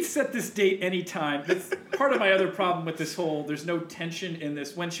 You can set this date anytime. That's part of my other problem with this whole. There's no tension in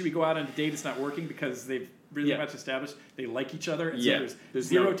this. When should we go out on a date? It's not working because they've really Yeah. much established they like each other, and Yeah. so there's There's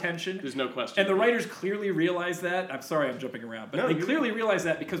zero no- tension. There's no question. And the writers clearly realize that. I'm sorry, I'm jumping around, but No, they you're clearly realize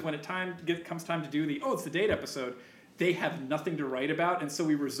that because when comes time to do it's the date episode, they have nothing to write about, and so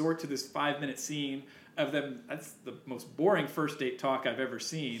we resort to this 5-minute scene of them. That's the most boring first date talk I've ever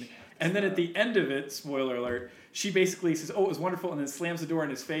seen. And then at the end of it, spoiler alert, she basically says, "Oh, it was wonderful," and then slams the door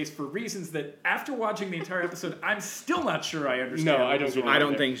in his face for reasons that, after watching the entire episode, I'm still not sure I understand. No, what I don't was get wrong I don't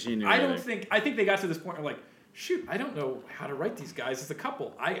there. think she knew. I don't either. think. I think they got to this point where like, shoot, I don't know how to write these guys as a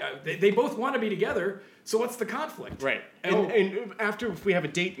couple. They both want to be together, so what's the conflict? Right. And after if we have a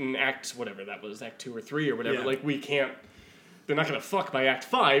date in Act whatever that was, Act 2 or 3 or whatever, Yeah. like we can't. they're not gonna fuck by Act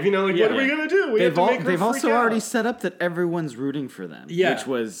 5. You know, like Yeah. what are we gonna do? We have to make her They've freak also out. already set up that everyone's rooting for them, Yeah. which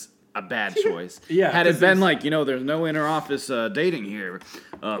was a bad choice. Yeah, Had it 'cause been there's- like, there's no inter-office dating here,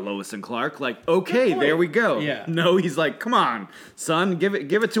 Lois and Clark, like, okay, there we go. Yeah. No, he's like, come on, son, give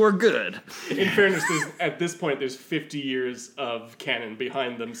it to her good. In fairness, at this point, there's 50 years of canon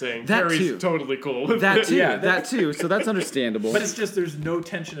behind them saying That Harry's too. totally cool with That it. too, Yeah, that too. So that's understandable. But it's just there's no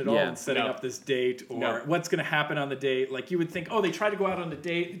tension at all Yeah. in setting No. up this date or No. what's going to happen on the date. Like you would think, oh, they try to go out on a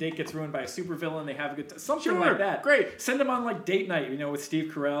date. The date gets ruined by a supervillain. They have a good time. Something Sure, like that. great. Send them on like date night, with Steve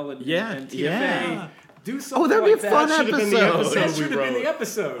Carell and Yeah, and TFA. yeah. Do something that'd be like a that. fun That should have been the episode. That episode should we have been wrote. the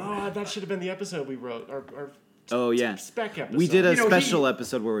episode. Oh, that should have been the episode we wrote. Our Oh yeah, spec episode. we did a You know, special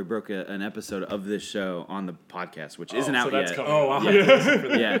episode where we broke an episode of this show on the podcast, which isn't so out that's yet. coming. Oh, I'll have to listen for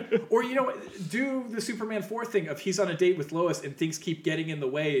that. Yeah, Or do the Superman 4 thing of he's on a date with Lois and things keep getting in the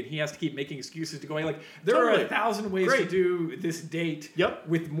way and he has to keep making excuses to go away. Like there are Totally. 1,000 ways Great. to do this date Yep.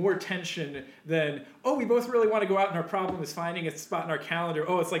 with more tension than we both really want to go out and our problem is finding a spot in our calendar.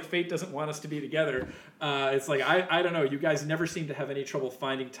 Oh, it's like fate doesn't want us to be together. It's like I don't know. You guys never seem to have any trouble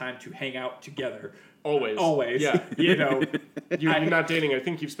finding time to hang out together. Always. Yeah. You're not dating. I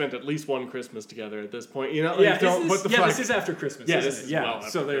think you've spent at least one Christmas together at this point. You know, like, Yeah, what the fuck? this is after Christmas. Yeah, isn't this it? is yeah. well after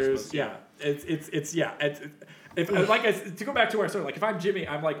So there's Christmas, yeah. to go back to where I started, like if I'm Jimmy,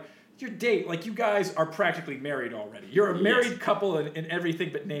 I'm like your date, like you guys are practically married already. You're a married couple in everything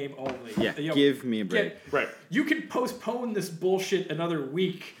but name only. yeah. Give me a break. Right. You can postpone this bullshit another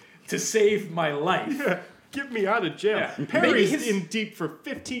week to save my life. Get me out of jail. Yeah. Perry's Maybe his- in deep for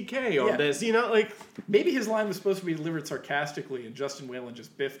 $15K on Yeah. this. You know, like Maybe his line was supposed to be delivered sarcastically, and Justin Whalen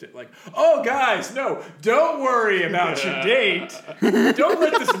just biffed it. Like, "Oh, guys, no, don't worry about your date. Don't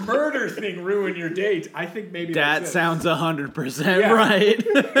let this murder thing ruin your date." I think maybe That that's it. sounds 100% Yeah. right.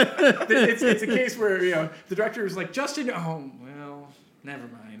 It's a case where the director is like, "Justin, oh well, never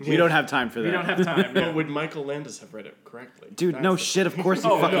mind. We don't have time for that. We don't have time." but would Michael Landis have read it correctly? Dude, That's no the- shit. Of course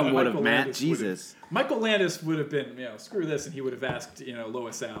you Oh, fucking no, would have, Michael Matt. Landis Jesus. Michael Landis would have been, screw this, and he would have asked,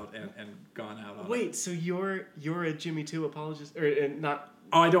 Lois out and gone out on it. Wait, so you're a Jimmy 2 apologist, or not?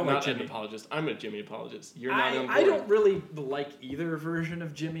 Oh, I don't like not Jimmy. an apologist. I'm a Jimmy apologist. You're not on board. I don't really like either version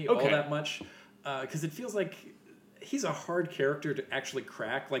of Jimmy all Okay. that much because it feels like he's a hard character to actually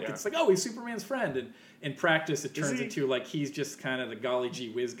crack. Like Yeah. it's like, oh, he's Superman's friend, and in practice it turns he? into like he's just kind of the golly gee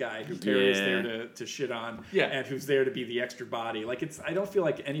whiz guy who Perry's Yeah. there to shit on, Yeah. and who's there to be the extra body. Like I don't feel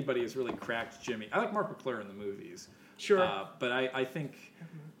like anybody has really cracked Jimmy. I like Mark McClure in the movies, Sure. but I think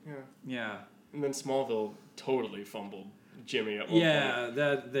Yeah. yeah. And then Smallville totally fumbled Jimmy at one point. Yeah,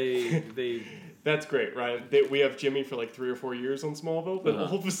 that they That's great, right? We have Jimmy for like 3 or 4 years on Smallville, but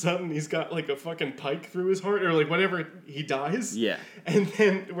all of a sudden he's got like a fucking pike through his heart, or like whatever, he dies. Yeah. And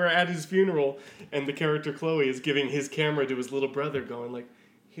then we're at his funeral, and the character Chloe is giving his camera to his little brother, going like,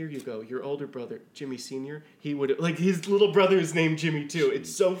 "Here you go, your older brother, Jimmy Sr. He would like his little brother is named Jimmy too. It's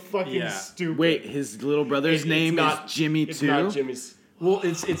so fucking Yeah. stupid. Wait, his little brother's It's name not- is Jimmy It's too? not Jimmy's. Well,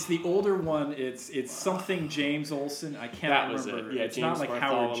 it's the older one. It's something James Olsen. I can't That was remember. it. Yeah, it's James not like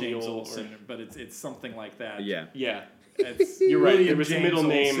Howard Bartholomew James or- Olsen, but it's something like that. Yeah. Yeah, It's you're right. William There was James a middle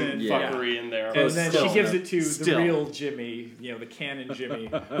name Olsen. Yeah. fuckery in there. And then Still. she gives it to Still. the real Jimmy, the canon Jimmy,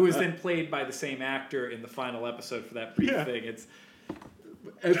 who is then played by the same actor in the final episode for that brief Yeah. thing.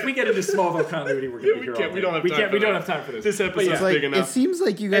 If we get into Smallville continuity, we're gonna be we here can't- all we day. don't have We time can't. for We don't that. have time for this. This But episode's yeah. It's like, big enough. it seems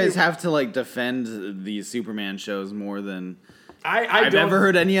like you guys Anyway. have to like defend these Superman shows more than I've I've ever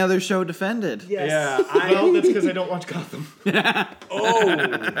heard any other show defended. Yeah, Well, that's because I don't watch Gotham. Oh,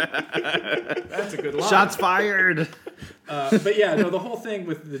 that's a good line. Shots fired. But yeah, no, the whole thing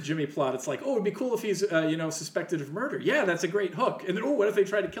with the Jimmy plot, it's like, oh, it'd be cool if he's, suspected of murder. Yeah, that's a great hook. And then, oh, what if they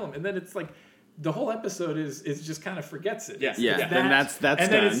try to kill him? And then it's like, the whole episode is just kind of forgets it. Yes. Yeah, Yeah. then that's and then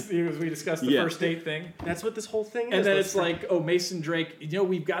done. it's, as we discussed, the Yeah. first date thing. That's what this whole thing is. And then Let's it's like, oh, Mason Drake,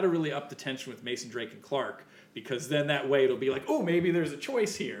 we've got to really up the tension with Mason Drake and Clark. Because then that way it'll be like, oh, maybe there's a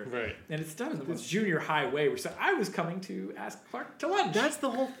choice here. Right. And it's done in the most junior high way. Where I was coming to ask Clark to lunch. That's the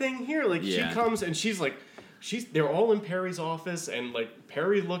whole thing here. Like Yeah. she comes and she's like, they're all in Perry's office, and like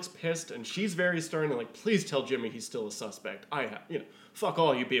Perry looks pissed, and she's very stern and like, please tell Jimmy he's still a suspect. Fuck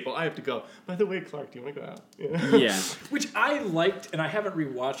all you people. I have to go. By the way, Clark, do you want to go out? Yeah. Which I liked, and I haven't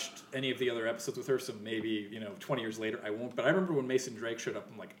rewatched any of the other episodes with her, so maybe, 20 years later I won't. But I remember when Mason Drake showed up,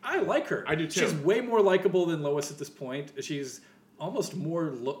 I'm like, I like her. I do too. She's way more likable than Lois at this point. She's almost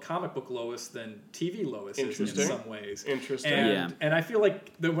more comic book Lois than TV Lois is in Interesting. some ways. Interesting. And I feel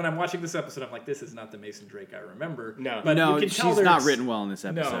like when I'm watching this episode, I'm like, this is not the Mason Drake I remember. No. but No, you can tell she's they're not written well in this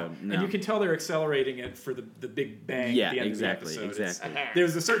episode. No. And you can tell they're accelerating it for the big bang Yeah, at the end exactly, of the episode. exactly.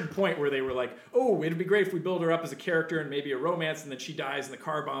 There's a certain point where they were like, oh, it'd be great if we build her up as a character and maybe a romance, and then she dies in the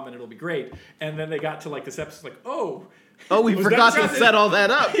car bomb and it'll be great. And then they got to like this episode, like, oh, we forgot to set all that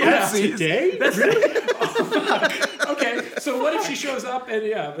up. Yeah, Oopsies. Today? that's really okay. So what if she shows up and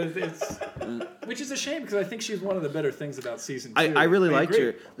but it's which is a shame because I think she's one of the better things about season 2. I really liked agree.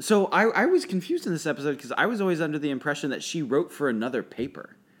 her. So I was confused in this episode because I was always under the impression that she wrote for another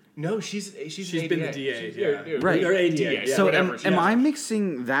paper. No, she's been the DA, yeah. Right. Or ADA, DA, yeah. So whatever. am I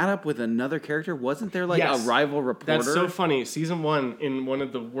mixing that up with another character? Wasn't there like Yes. a rival reporter? That's so funny. Season 1, in one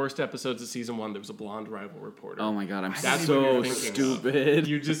of the worst episodes of Season 1, there was a blonde rival reporter. Oh my god, I'm That's what so you're thinking of. stupid.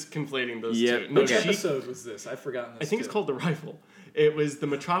 You're just conflating those Yep. two. No, Which Okay. episode was this? I've forgotten this. I think it's too. called The Rival. It was the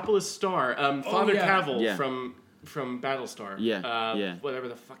Metropolis Star. Father yeah. Cavill Yeah. from Battlestar. Yeah, yeah. Whatever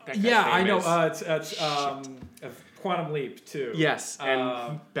the fuck that guy's Yeah, name I know. is. It's Quantum Leap too. Yes, and Uh,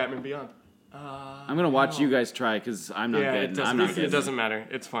 Batman Beyond. I'm gonna watch you guys try because I'm not Yeah, good. it I'm not good. doesn't matter.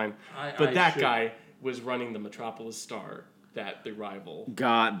 It's fine. I That should- guy was running the Metropolis Star that the rival.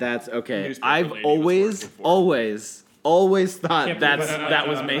 God, that's okay. Newspaper I've lady was always thought Can't that believe I that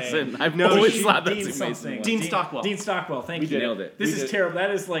was forgot Mason. that I've No, always she- thought Dean that's who Mason something. was. Dean Stockwell. Dean Stockwell. Thank you. nailed it. This We is did. terrible.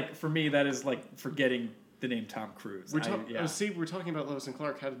 That is like for me. That is like forgetting the name Tom Cruise. We're talking about Lois and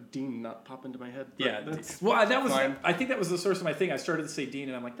Clark. How did Dean not pop into my head? But Yeah. that's Well, that was. fine. I think that was the source of my thing. I started to say Dean,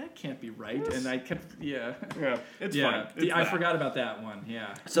 and I'm like, that can't be right. And I kept. Yeah. Yeah, it's Yeah. fine. It's I that. forgot about that one.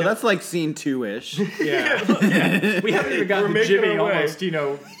 Yeah. So that's like scene 2-ish. Yeah. We haven't even gotten We're to making Jimmy our way. almost.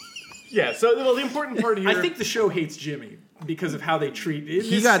 Yeah. So well, the important part here. I think the show hates Jimmy because of how they treat. In He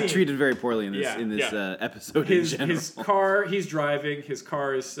this got scene, treated very poorly in this Yeah. episode. his in general. his car, he's driving, his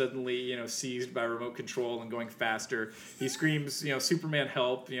car is suddenly seized by remote control and going faster. He screams Superman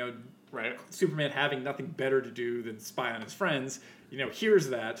help. right. Superman, having nothing better to do than spy on his friends, hears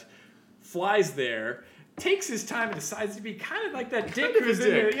that, flies there, takes his time and decides to be kind of like that dick Kind of a who's in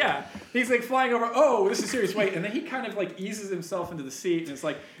there. dick. Yeah. He's like flying over, oh, this is serious, wait. And then he kind of like eases himself into the seat and it's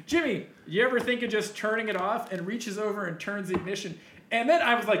like, Jimmy, you ever think of just turning it off? And reaches over and turns the ignition. And then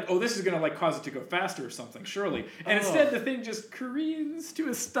I was like, oh, this is going to like cause it to go faster or something, surely. And instead the thing just careens to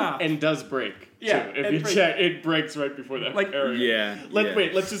a stop. And does break. Yeah, Too. If and you break. check, it breaks right before that. Like, area. Yeah.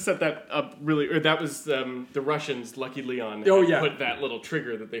 Wait, let's just set that up really. Or that was the Russians, Lucky Leon, Oh, had yeah. put that little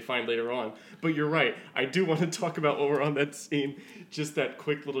trigger that they find later on. But you're right. I do want to talk about while we're on that scene, just that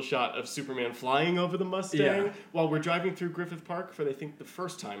quick little shot of Superman flying over the Mustang Yeah. while we're driving through Griffith Park for, I think, the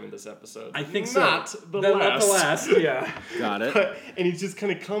first time in this episode. I think not so. The Not last. the last, yeah. Got it. And he just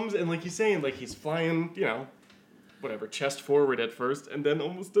kind of comes and like you're saying, like he's flying, whatever, chest forward at first, and then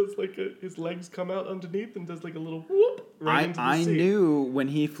almost does like his legs come out underneath and does like a little whoop right into the I seat. knew when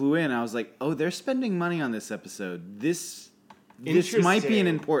he flew in, I was like, oh, they're spending money on this episode. This might be an Interesting.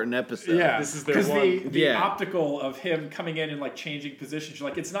 important episode. Yeah, This is their because one. the Yeah. optical of him coming in and like changing positions, you're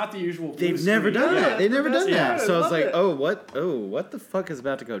like it's not the usual. blue They've never screen. done Yeah. that. They've never done Yeah, that. I So I was love like, it. what the fuck is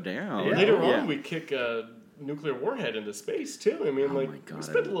about to go down? Yeah. Later Yeah. on, we kick a nuclear warhead into space too. I mean, my like God, we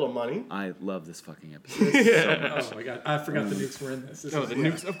spent a little money. I love this fucking episode so much. Oh my god, I forgot the nukes were in this. No, the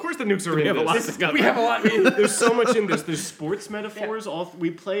nukes. Of course, the nukes are in have a this. lot to discuss. We have a lot. There's so much in this. There's sports metaphors. We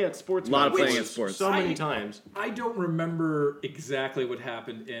play at sports. Lot of metaphors playing at sports. So many I- times. I don't remember exactly what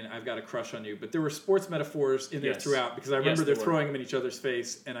happened in I've Got a Crush on You, but there were sports metaphors in there Yes. throughout because I remember Yes, they're there were. throwing them in each other's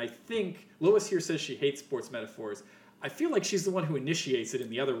face, and I think Lois here says she hates sports metaphors. I feel like she's the one who initiates it in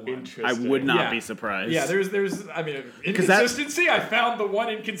the other one. Interesting. I would not Yeah. be surprised. Yeah, there's I mean, 'Cause that- inconsistency. I found the one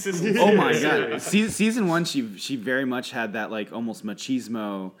inconsistency. Oh my Yeah. god! Season 1, she very much had that like almost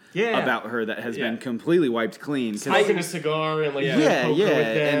machismo Yeah. about her that has been Yeah. completely wiped clean. 'Cause- Smoking a cigar and like Yeah. playing yeah, poker yeah,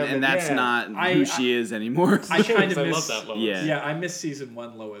 with them, and that's yeah. not I- who she is anymore. I kind of I miss love that Lois. Yeah. Yeah, I miss season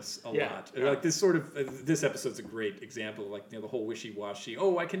 1 Lois a Yeah, lot. yeah. Like this sort of this episode's a great example of like the whole wishy-washy.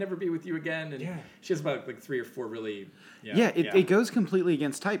 Oh, I can never be with you again, and Yeah. she has about like 3 or 4 really. Yeah, it goes completely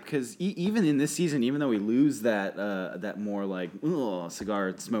against type because even in this season, even though we lose that more like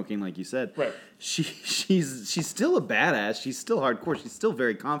cigar smoking, like you said, Right. she's still a badass. She's still hardcore. She's still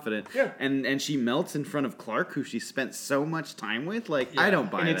very confident. Yeah. and she melts in front of Clark, who she spent so much time with. Like I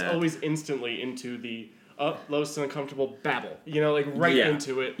don't buy And it's that. always instantly into the Lois and uncomfortable babble. Like right Yeah.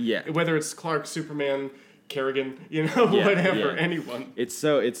 into it. Yeah. Whether it's Clark, Superman, Kerrigan, Yeah, whatever, yeah. anyone. It's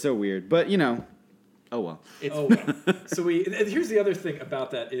so weird, but oh well. It's Oh, well. So and here's the other thing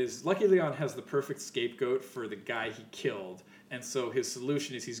about that is Lucky Leon has the perfect scapegoat for the guy he killed, and so his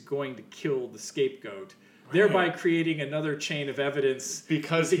solution is he's going to kill the scapegoat. thereby creating another chain of evidence.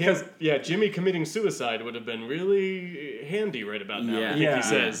 Because Jimmy committing suicide would have been really handy right about now. Yeah. I think Yeah. he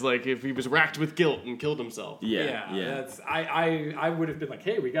says, like, if he was racked with guilt and killed himself. Yeah. That's I would have been like,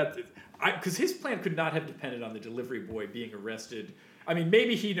 hey, we got this. Because his plan could not have depended on the delivery boy being arrested. I mean,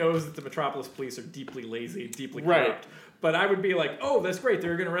 maybe he knows that the Metropolis police are deeply lazy and deeply corrupt. Right. But I would be like, oh, that's great.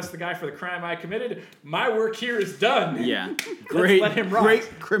 They're going to arrest the guy for the crime I committed. My work here is done. Yeah. Great, let him rot.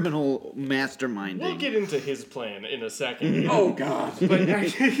 great criminal masterminding. We'll get into his plan in a second. Oh, God.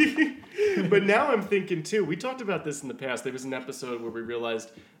 But now I'm thinking, too, we talked about this in the past. There was an episode where we realized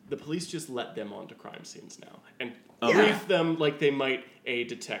the police just let them onto crime scenes now and brief them like they might a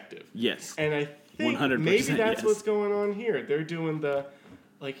detective. Yes. And I think 100% maybe that's yes. what's going on here. They're doing the,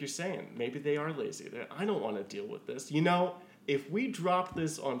 like you're saying, maybe they are lazy. I don't want to deal with this. You know, if we drop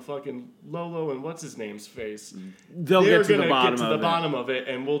this on fucking Lolo and what's his name's face, They'll they're get to the gonna bottom get to of the it. bottom of it,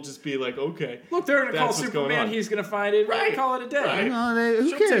 and we'll just be like, okay, Look, they're going to call That's what's going Superman. on. He's going to find it. Right. Call it a day. Right. No, who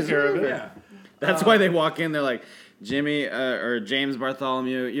She'll cares? take care of it. Yeah. That's why they walk in. They're like, Jimmy or James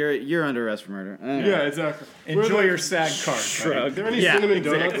Bartholomew, you're under arrest for murder. Yeah, exactly. Enjoy your SAG card. Shrug. Is there any Yeah, cinnamon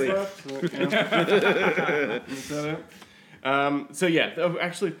exactly. donuts left? Is that it? So yeah,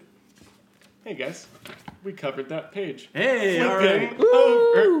 actually, hey guys, we covered that page. Hey, all right. Flipping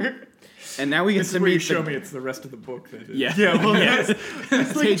over. And now we get This to is where you meet show the... me it's the rest of the book. That is. Yeah. Yeah, well, Yes.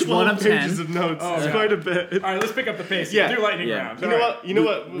 it's like Page 1 of 12 pages 10. of notes. Oh, it's God. quite a bit. All right, let's pick up the pace. Yeah. Do lightning Yeah. round. You All know right. what? You know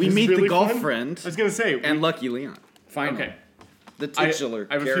what? We was meet really the golf fun? friend I was gonna say, and Lucky Leon. Finally. okay. The I titular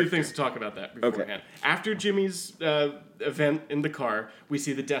have a character. few things to talk about that beforehand. After Jimmy's event in the car, we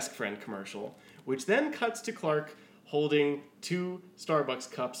see the desk friend commercial, which then cuts to Clark holding 2 Starbucks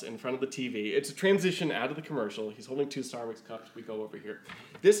cups in front of the TV. It's a transition out of the commercial. He's holding 2 Starbucks cups. We go over here.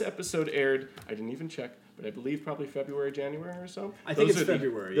 This episode aired, I didn't even check, but I believe probably February, January or so. I think it's are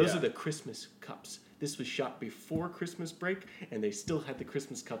February, Those yeah. are the Christmas cups. This was shot before Christmas break, and they still had the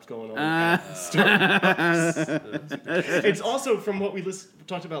Christmas cups going on. At Starbucks. It's also from what we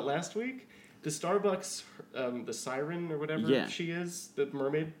talked about last week. The Starbucks, the siren or whatever Yeah. she is, the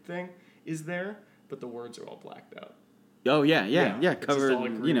mermaid thing, is there, but the words are all blacked out. Oh yeah. Yeah, it's just Covered, all a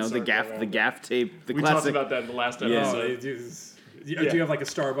green the circle gaff around tape, the We talked classic. about that in the last Yeah. Oh, episode. they do you have like a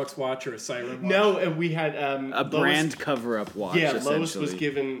Starbucks watch or a siren watch? No, we had a Lois- brand cover-up watch. Yeah, essentially. Lois was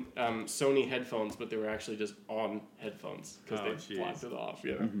given Sony headphones, but they were actually just on headphones because Oh, they jeez. blocked it off.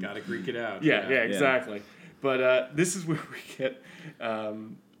 You know? Gotta Greek it out. Yeah, exactly. But this is where we get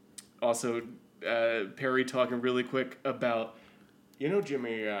also Perry talking really quick about,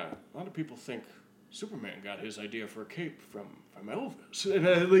 Jimmy, a lot of people think Superman got his idea for a cape from Elvis.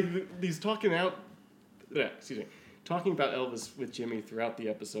 And he's talking about Elvis with Jimmy throughout the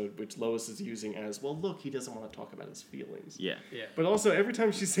episode, which Lois is using as, well, look, he doesn't want to talk about his feelings. Yeah. Yeah. But also, every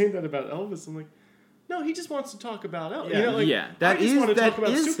time she's saying that about Elvis, I'm like, no, he just wants to talk about Elvis. Yeah. That I just is want to that talk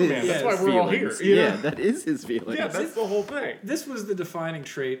about is Superman. his That's why we're all here. feelings. you know? Yeah, that is his feelings. Yeah, that's the whole thing. This was the defining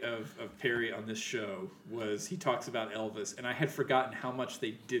trait of Perry on this show, was he talks about Elvis, and I had forgotten how much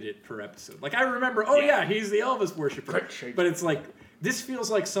they did it per episode. Like, I remember, he's the Elvis worshiper. Right. But it's like, this feels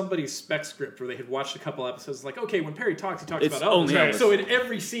like somebody's spec script where they had watched a couple episodes, like, okay, when Perry talks, he talks It's about Elvis. only Elvis. So in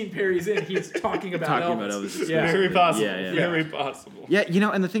every scene Perry's in, he's talking about Talking Elvis. about Elvis. Yeah. Very possible. Yeah. Very possible. Yeah,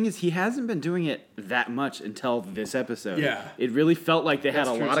 and the thing is, he hasn't been doing it that much until this episode. Yeah. It really felt like they had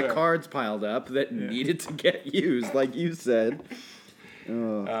That's a true, lot too. of cards piled up that needed to get used, like you said.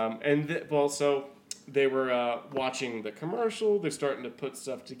 So they were watching the commercial. They're starting to put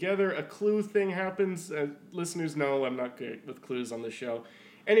stuff together. A clue thing happens. Listeners know I'm not good with clues on the show.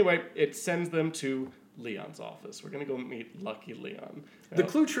 Anyway, it sends them to Leon's office. We're going to go meet Lucky Leon. The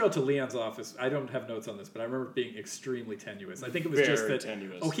clue trail to Leon's office, I don't have notes on this, but I remember it being extremely tenuous. I think it was just Very that,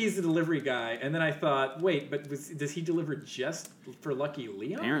 tenuous. oh, he's the delivery guy. And then I thought, wait, but does he deliver just for Lucky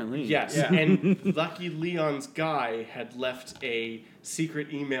Leon? Apparently. Yes, Yeah. and Lucky Leon's guy had left a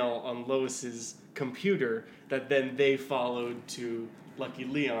secret email on Lois's computer that then they followed to Lucky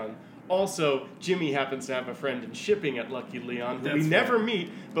Leon. Also, Jimmy happens to have a friend in shipping at Lucky Leon who we That's never right. meet,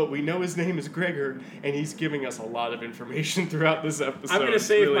 but we know his name is Gregor, and he's giving us a lot of information throughout this episode. I'm going to It's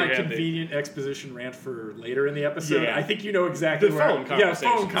save really my handy. convenient exposition rant for later in the episode. Yeah. I think you know exactly The where phone conversations,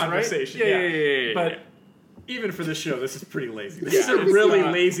 Yeah, phone right? conversation. Yeah. But even for this show, this is pretty lazy. This Yeah, is a it's really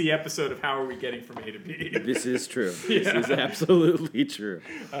not. lazy episode of how are we getting from A to B. This is true. This is absolutely true.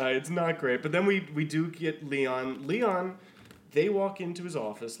 It's not great. But then we do get Leon. Leon, they walk into his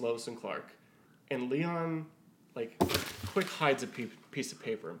office, Lois and Clark, and Leon, quick hides a piece of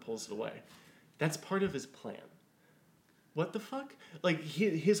paper and pulls it away. That's part of his plan. What the fuck?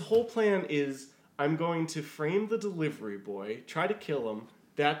 His whole plan is, I'm going to frame the delivery boy, try to kill him,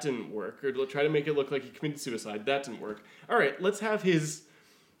 That didn't work. Or try to make it look like he committed suicide. That didn't work. All right, let's have his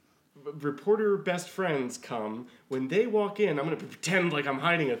reporter best friends come. When they walk in, I'm going to pretend like I'm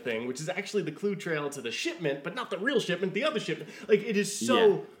hiding a thing, which is actually the clue trail to the shipment, but not the real shipment, the other shipment. Like, it is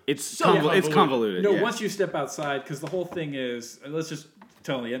so... It's convoluted. it's convoluted. No, yeah. once you step outside, because the whole thing is, let's just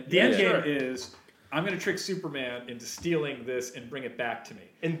tell the end. The end game is, I'm going to trick Superman into stealing this and bring it back to me.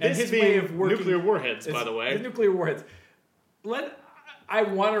 And this his being way of working, nuclear warheads, by the way. The nuclear warheads. I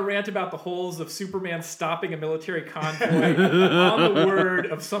want to rant about the holes of Superman stopping a military convoy on the word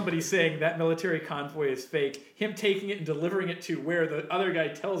of somebody saying that military convoy is fake, him taking it and delivering it to where the other guy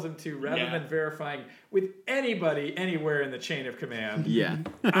tells him to, rather than verifying with anybody anywhere in the chain of command. Yeah.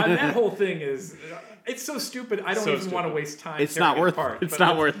 That whole thing is... It's so stupid. I don't So even stupid. want to waste time. It's tearing not worth apart, It's but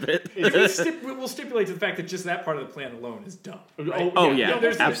not worth it. We'll stipulate to the fact that just that part of the plan alone is dumb. Right? Oh yeah, No,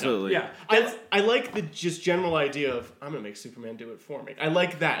 there's- absolutely. Yeah. I like the just general idea of, I'm going to make Superman do it for me. I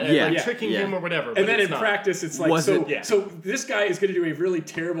like that. Yeah. Like Yeah. tricking Yeah. him or whatever. And but then it's in not. practice, it's like, Was so, it? Yeah. so this guy is going to do a really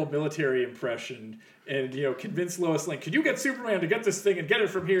terrible military impression and, convince Lois Lane, could you get Superman to get this thing and get it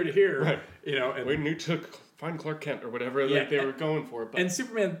from here to here? Right. And, We need to find Clark Kent or whatever Yeah, like they were going for. But and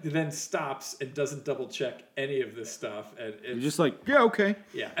Superman then stops and doesn't double check any of this stuff. And You're it's, just like, yeah, okay.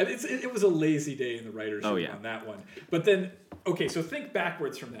 yeah, and it was a lazy day in the writer's room yeah. on that one. But then, okay, so think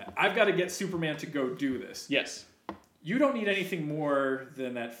backwards from that. I've got to get Superman to go do this. yes. You don't need anything more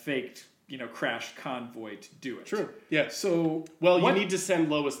than that faked, crashed convoy to do it. True. Yeah. So, Well, you what- need to send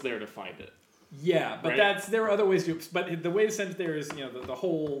Lois there to find it. Yeah, but Right? there are other ways to do it. But the way to send it there is, the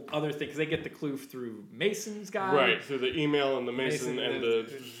whole other thing, because they get the clue through Mason's guy. Right, through the email and the Mason Mason, and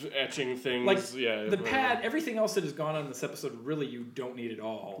the etching things. Like, yeah, the pad, everything else that has gone on in this episode, really you don't need at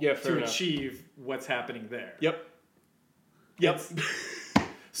all Yeah, fair to enough. achieve what's happening there. Yep. It's-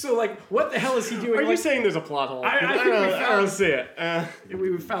 So, what the hell is he doing? Are you Like, saying there's a plot hole? I think we I found- don't see it.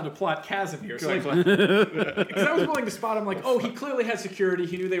 we found a plot chasm here. So, Like- because I was willing to spot him, he clearly had security.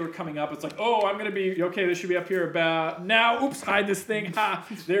 He knew they were coming up. It's like, oh, I'm gonna be okay. They should be up here about now. Oops, hide this thing. Ha!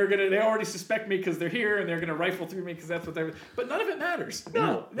 They already suspect me because they're here and they're gonna rifle through me because that's what they're. But none of it matters.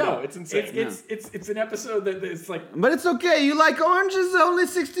 No, it's insane. It's an episode that it's like. But it's okay. You like oranges? Only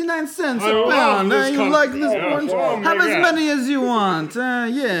 69 cents I a love pound. this You like this Yeah, orange? oh my Have as God. many as you want.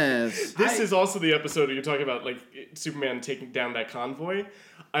 Yes. This is also the episode that you're talking about, like Superman taking down that convoy.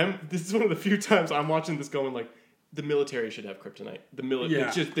 This is one of the few times I'm watching this going like, the military should have kryptonite. The military,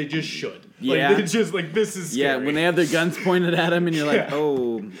 Yeah. they just should. Yeah. Like, they just like this is Yeah, scary. when they have their guns pointed at him and you're like, Yeah.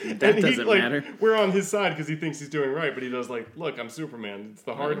 oh, that And he, doesn't like, matter. We're on his side because he thinks he's doing right, but he does like, look, I'm Superman. It's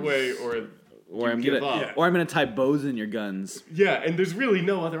the hard way, or I'm give gonna, up. or I'm gonna tie bows in your guns. Yeah, and there's really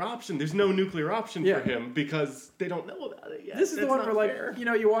no other option. There's no nuclear option Yeah. for him because they don't know about it yet. This is the That's one not where,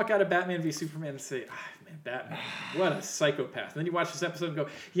 fair. you walk out of Batman v Superman and say, man, Batman, what a psychopath. And then you watch this episode and go,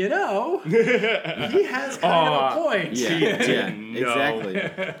 he has kind of a point. Yeah, yeah, No.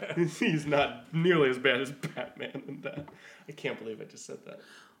 exactly. He's not nearly as bad as Batman in that. I can't believe I just said that.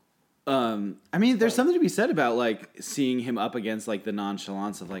 I mean, there's something to be said about seeing him up against the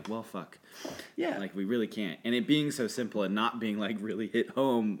nonchalance of well, fuck, Yeah. we really can't, and it being so simple and not being really hit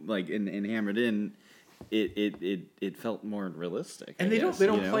home and hammered in. It felt more realistic. And I they guess,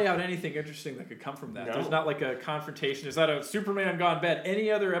 don't play out anything interesting that could come from that. No. There's not a confrontation. There's not a Superman gone bad.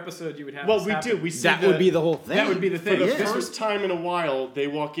 Any other episode you would have. Well, this we happen. do. We see That would be the whole thing. That would be the For thing. the This first was- time in a while, they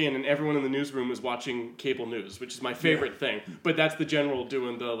walk in and everyone in the newsroom is watching cable news, which is my favorite thing. But that's the general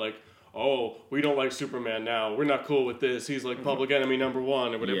doing the oh, we don't like Superman now. We're not cool with this. He's public enemy number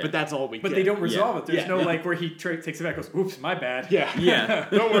one or whatever. Yeah. But that's all we get. But they don't resolve it. There's Yeah. no where he takes it back and goes, oops, my bad. Yeah. Yeah.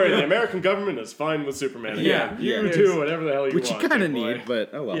 Don't worry, the American government is fine with Superman. Yeah. You Yeah. do whatever the hell you which you want. kind of big boy. need, but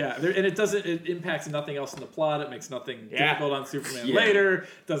oh well. Yeah, and it impacts nothing else in the plot. It makes nothing Yeah. difficult on Superman Yeah. later.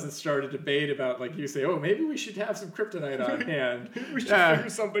 Doesn't start a debate about you say, oh, maybe we should have some kryptonite on hand. We should figure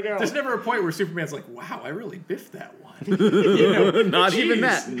something out. There's never a point where Superman's like, wow, I really biffed that one. Not even Jeez.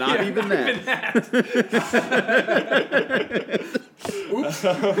 that. Not Yeah, even that.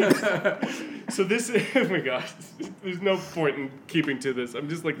 So this is, oh my god, there's no point in keeping to this. I'm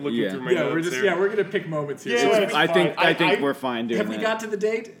just looking Yeah. through my Yeah, notes we're here. we're gonna pick moments here. Yeah, So it's I think fine. I- we're fine doing have that. we got to the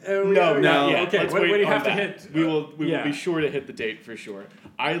date? No, No. not yet. Okay, Let's what wait do you on have to that. hit? We will Yeah. be sure to hit the date for sure.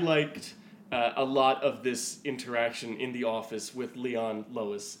 I liked a lot of this interaction in the office with Leon,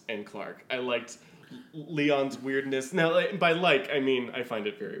 Lois, and Clark. I liked Leon's weirdness. Now, by I mean I find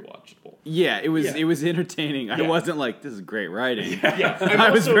it very watchable. Yeah, it was Yeah. it was entertaining. I Yeah. wasn't like, this is great writing. Yeah, I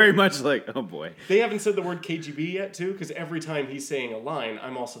was also- very much like, oh boy. They haven't said the word KGB yet, too, because every time he's saying a line,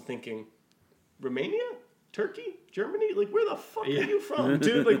 I'm also thinking, Romania? Turkey? Germany? Like, where the fuck are you from,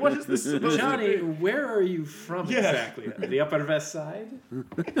 dude? Like, what is this supposed Johnny, to be? where are you from exactly? The Upper West Side?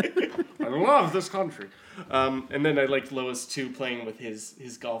 I love this country. And then I liked Lois, too, playing with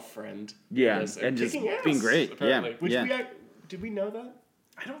his golf friend. Yeah, Yes, and just kicking ass, being great. apparently. Yeah, Which yeah. did we know that?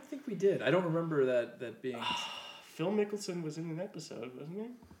 I don't think we did. I don't remember that being... Phil Mickelson was in an episode, wasn't he?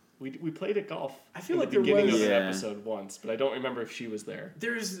 We played at golf. I feel in like the there beginning was- of an Yeah. episode once, but I don't remember if she was there.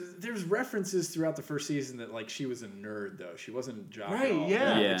 There's references throughout the first season that like she was a nerd though. She wasn't a jock. Right, at all.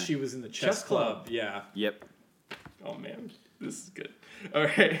 yeah. Yeah. Like, she was in the chess club. Yeah. Yep. Oh man, this is good. All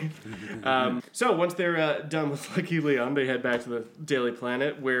right. So once they're done with Lucky Leon, they head back to the Daily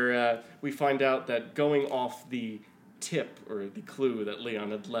Planet, where we find out that going off the tip or the clue that Leon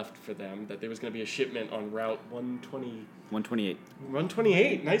had left for them, that there was going to be a shipment on Route 128.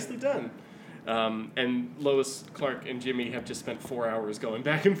 128. Nicely done. And Lois, Clark, and Jimmy have just spent 4 hours going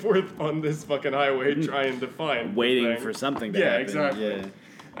back and forth on this fucking highway trying to find the Waiting thing. for something to Yeah, happen. exactly.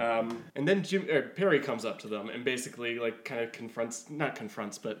 Yeah. And then Perry comes up to them and basically like kind of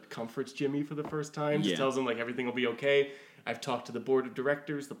comforts Jimmy for the first time. Just Yeah. tells him like everything will be okay. I've talked to the board of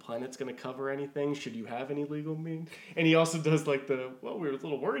directors. The planet's going to cover anything. Should you have any legal means? And he also does like we were a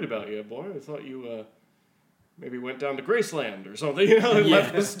little worried about you, boy. I thought you maybe went down to Graceland or something, and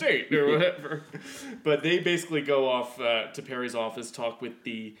left the state or whatever. But they basically go off to Perry's office, talk with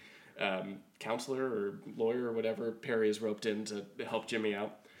the counselor or lawyer or whatever Perry is roped in to help Jimmy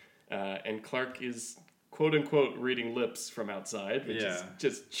out. And Clark is, quote unquote, reading lips from outside, which is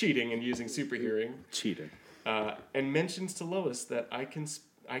just cheating and using super hearing. Cheater. And mentions to Lois that I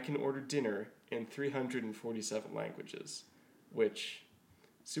can order dinner in 347 languages, which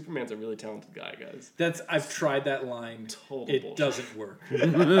Superman's a really talented guy, guys. I've tried that line. Total it bullshit. doesn't work.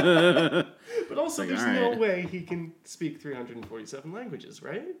 But also, there's no alright. way he can speak 347 languages,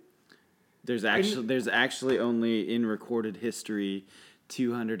 right? There's actually only in recorded history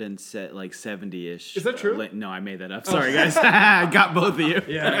 270-ish. Is that true? No, I made that up. Sorry, guys. I got both of you.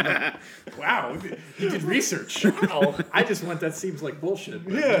 Yeah. Wow. You did research. Wow. I just went, that seems like bullshit.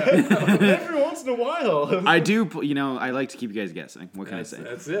 But Yeah. Every once in a while. I do. I like to keep you guys guessing. What can I say?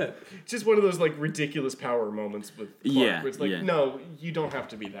 That's it. It's just one of those like ridiculous power moments with Clark, Yeah, where it's like, yeah. no, you don't have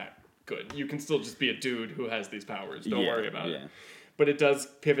to be that good. You can still just be a dude who has these powers. Don't worry about it. But it does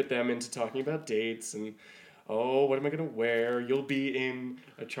pivot them into talking about dates and, oh, what am I going to wear? You'll be in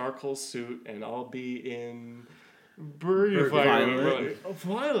a charcoal suit and I'll be in Violet.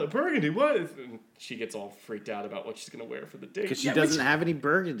 Violet. Burgundy, what? And she gets all freaked out about what she's going to wear for the date. Because she doesn't have any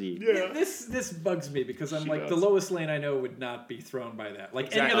burgundy. Yeah. This bugs me because I'm She like, does. the Lois Lane I know would not be thrown by that. Like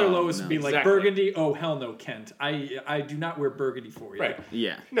any Exactly. other Lois no. would be like, Exactly. burgundy, oh hell no, Kent. I do not wear burgundy for you. Right.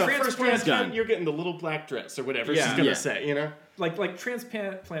 Yeah. No, Transplant first gun. glance, you're getting the little black dress or whatever Yeah. she's going to Yeah. say, you know? Like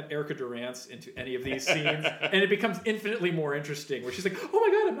transplant Erica Durance into any of these scenes, and it becomes infinitely more interesting. Where she's like, "Oh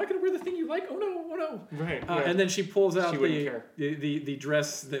my god, I'm not going to wear the thing you like. Oh no." Right. And then she pulls out She wouldn't care. the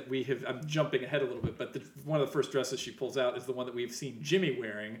dress that we have. I'm jumping ahead a little bit, but one of the first dresses she pulls out is the one that we've seen Jimmy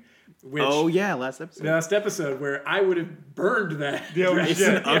wearing. Which, Oh yeah, last episode. where I would have burned that. Yeah, dress.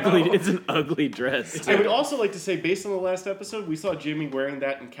 It's an ugly dress. I would also like to say, based on the last episode, we saw Jimmy wearing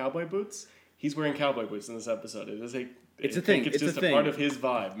that in cowboy boots. He's wearing cowboy boots in this episode. It's a thing. It's It's a just a thing. part of his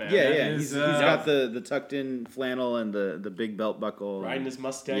vibe, man. Yeah, That yeah. is, He's got the tucked in flannel and the big belt buckle. Riding his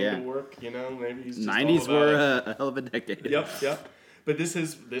Mustang Yeah. to work, you know. Maybe he's just 90s all about were it. a hell of a decade. Yep. But this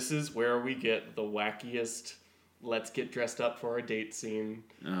is where we get the wackiest. Let's get dressed up for a date scene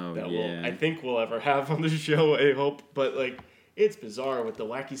Oh that yeah. I think we'll ever have on the show. I hope, but like. It's bizarre with the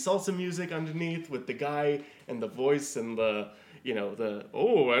wacky salsa music underneath, with the guy and the voice and the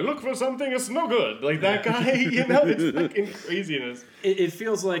I look for something, it's no good. Like that guy, it's fucking craziness. It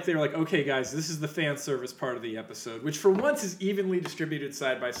feels like they're like, okay, guys, this is the fan service part of the episode, which for once is evenly distributed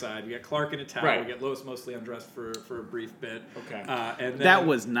side by side. We got Clark in a towel, Right. we get Lois mostly undressed for a brief bit. Okay. And then, That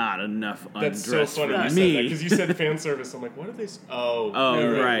was not enough That's so undress funny for you said that me. because you said fan service. I'm like, what are they? Oh, Oh,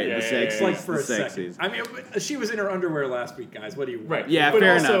 you're right, the Yeah, sex- it's like for the a second. sexies. I mean, she was in her underwear last week, guys. What do you want? Right. Yeah, but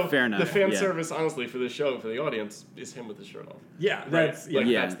fair also, enough, fair enough, The fan yeah. service, honestly, for the show, for the audience, is him with his shirt off. Yeah, that's Like,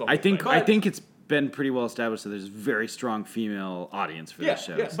 yeah. that's the whole I think thing. it's been pretty well established that there's a very strong female audience for Yeah, this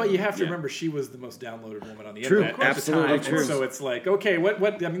show. yeah. so, But you have to yeah. remember, she was the most downloaded woman on the True, internet at the absolutely time. true. And so it's like, okay, what?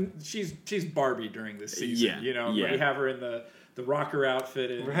 I mean, she's Barbie during this season. Yeah, You know, yeah. we have her in the rocker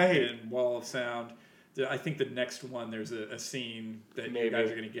outfit Right. in Wall of Sound. I think the next one, there's a scene that you Maybe. guys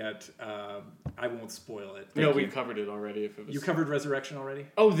are going to get. I won't spoil it. No, we covered it already. If it was You covered Resurrection already?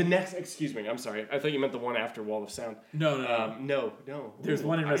 Oh, the next. Excuse me. I'm sorry. I thought you meant the one after Wall of Sound. No. No. There's Ooh,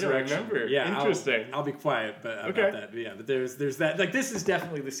 one in I don't Resurrection. remember. Yeah, Interesting. I'll be quiet about Okay. that. Yeah, but there's that. Like, this is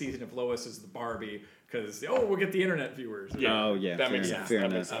definitely the season of Lois as the Barbie because we'll get the internet viewers. Yeah. Oh yeah, That makes sense. Fair That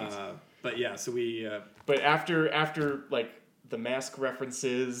enough. makes sense. But yeah, so we But after like the mask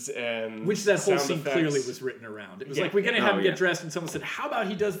references and which that whole sound scene effects, clearly was written around. It was Yeah. like we're gonna have him yeah. get dressed, and someone said, "How about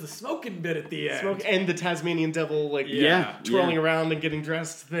he does the smoking bit at the end?" smoke and the Tasmanian devil like Yeah. twirling around and getting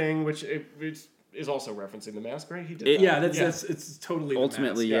dressed thing, which is also referencing the mask, right? He did. It- that. That's it's totally the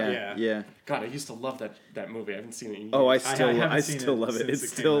Ultimately, mask. yeah. God, I used to love that movie. I haven't seen it in years. Oh, I haven't I seen still it love it. since It's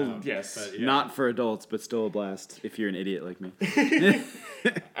it came still out, Yes. but yeah. not for adults, but still a blast if you're an idiot like me.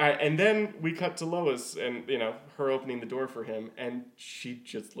 And then we cut to Lois and, her opening the door for him, and she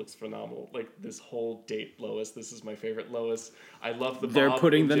just looks phenomenal. Like, this whole date, Lois, this is my favorite Lois. I love the They're bob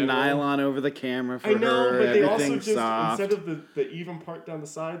putting in the general. nylon over the camera for I know, her. but they also Everything's just, soft. instead of the even part down the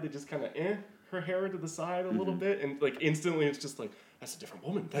side, they just kind of her hair to the side a Mm-hmm. little bit, and, like, instantly it's just like, that's a different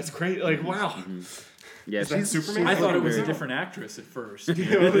woman. That's great. Like, wow. Yeah, that she's Superman? I thought it was a Very- different actress at first. What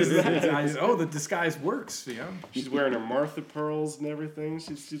is that? The disguise works. She's wearing her Martha pearls and everything.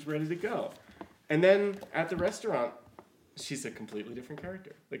 She's ready to go. And then at the restaurant, she's a completely different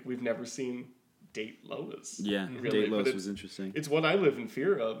character. Like, we've never seen Date Lois. Yeah, really, Date but Lois it's- was interesting. It's what I live in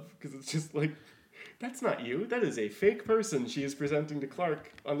fear of, because it's just like, that's not you. That is a fake person she is presenting to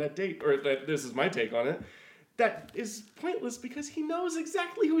Clark on that date. Or this is my take on it. That is pointless because he knows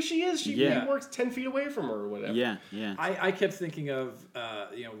exactly who she is. He works 10 feet away from her or whatever. Yeah. I kept thinking of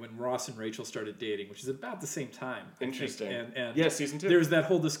when Ross and Rachel started dating, which is about the same time. I think. Interesting. And Yeah, season 2. There's that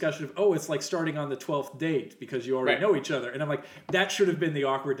whole discussion of it's like starting on the 12th date because you already Right. know each other, and I'm like, that should have been the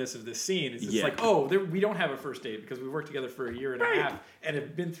awkwardness of this scene. It's just Yeah. like, we don't have a first date because we worked together for a year and a half and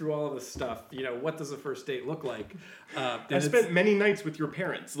have been through all of this stuff. What does a first date look like? I spent many nights with your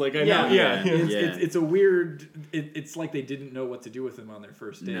parents. Like, I Yeah, know. yeah. Yeah. It's a weird. It's like they didn't know what to do with him on their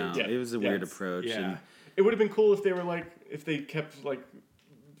first date. No, Yeah. it was a Yeah, weird it's- approach. Yeah. And It would have been cool if they were like, if they kept like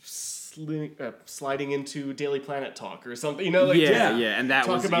sliding into Daily Planet talk or something, like yeah, and that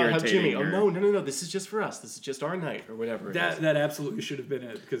talk was about how Jimmy. irritating, Oh or- no, this is just for us. This is just our night or whatever. it is. That absolutely should have been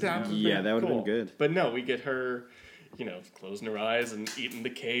it because That would've Yeah, been that would've been cool. good. But no, we get her, closing her eyes and eating the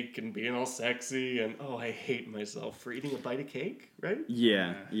cake and being all sexy and I hate myself for eating a bite of cake, right?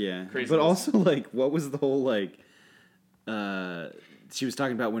 Yeah. Craziness. But also, like, what was the whole, like, she was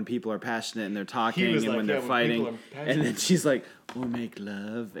talking about when people are passionate and they're talking was and like, when they're when fighting. people are passionate. And then she's like, we'll make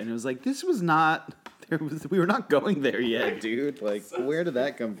love. And it was like, this was not, we were not going there yet, dude. Like, where did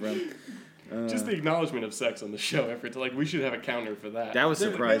that come from? Just the acknowledgement of sex on the show we should have a counter for that. That was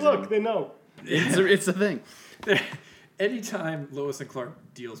Hey, surprising. look, they know. It's a thing. anytime Lois and Clark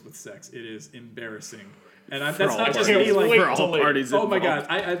deals with sex, it is embarrassing. And that's all not just parties. me like For all parties oh my involved.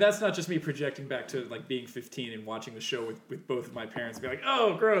 god, I that's not just me projecting back to like being 15 and watching the show with both of my parents and be like,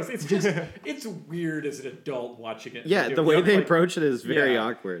 oh gross. It's just it's weird as an adult watching it. Yeah, Like, the way I'm they like, approach it is very yeah.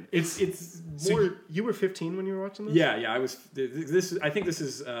 awkward. It's So more you were 15 when you were watching this? yeah, I was. I think this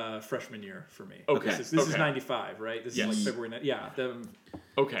is freshman year for me. Okay, This is okay. 95, right? This Yes. is like February. Yeah.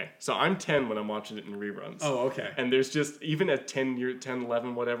 Okay, so I'm 10 when I'm watching it in reruns. Oh, okay. And there's just, even at 10,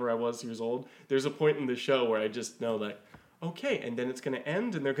 11, whatever I was years old, there's a point in the show where I just know that, okay, and then it's going to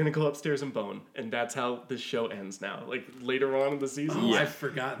end and they're going to go upstairs and bone. And that's how the show ends now. Like, later on in the season. Oh, I've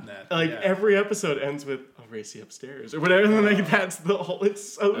forgotten that. Like, yeah. every episode ends with, I'll race you upstairs, or whatever. Like, that's the whole,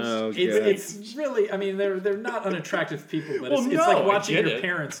 it's so Oh, strange. God. It's really. I mean, they're not unattractive people, but Well, it's no, like I watching get your it.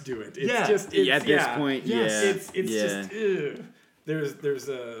 parents do it. It's Yeah. just it's, At this point, Yes. yeah. It's yeah. just. Ugh. There's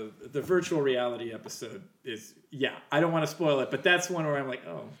the virtual reality episode is I don't want to spoil it, but that's one where I'm like,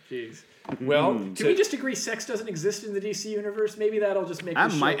 oh jeez. Well, Can we just agree sex doesn't exist in the DC universe? Maybe that'll just make That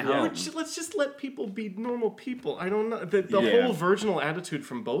the show might help. let's just let people be normal people. I don't know. The Yeah. whole virginal attitude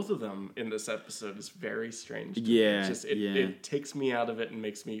from both of them in this episode is very strange. to me. Yeah, It's just, yeah. it takes me out of it and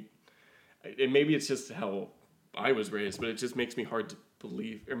makes me. And maybe it's just how I was raised, but it just makes me hard to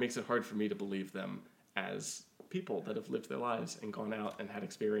believe, or makes it hard for me to believe them as people that have lived their lives and gone out and had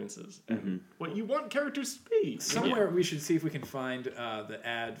experiences and what you want characters to be. Somewhere we should see if we can find the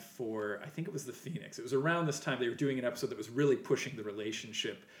ad for, I think it was the Phoenix. It was around this time they were doing an episode that was really pushing the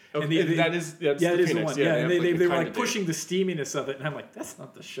relationship. Okay, that's yeah, the it is the Phoenix. one. Yeah, and have, they the were kinda like date. pushing the steaminess of it, and I'm like, that's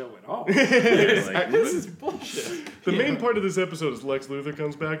not the show at all. This is bullshit. The main part of this episode is Lex Luthor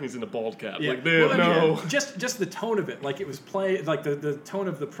comes back and he's in a bald cap. Yeah. Like, they Well, no. just the tone of it, like it was play, like the tone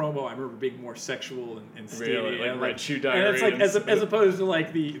of the promo. I remember being more sexual and steamy, Really? Like and Red Shoe and Diary it's like and as stuff. opposed to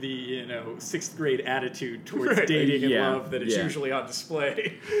like the 6th grade attitude towards Right. dating and Yeah. love that is Yeah. usually on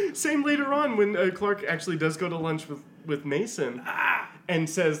display. Same later on when Clark actually does go to lunch with Mason and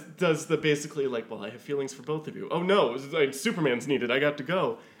does the basically like, well, I have feelings for both of you. Oh no, it's like, Superman's needed. I got to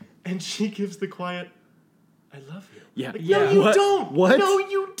go. And she gives the quiet, I love you. Yeah. Like, Yeah. No, you What? don't. What? No,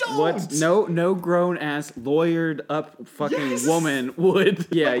 you don't. What? No grown ass lawyered up fucking Yes. woman would.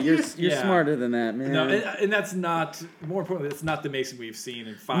 Yeah, you're Yeah. smarter than that, man. No, and that's not, more importantly, it's not the Mason we've seen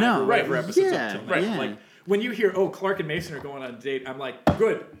in 5 No, or whatever right, episodes yeah, up till now. right. Like, when you hear, Clark and Mason are going on a date, I'm like,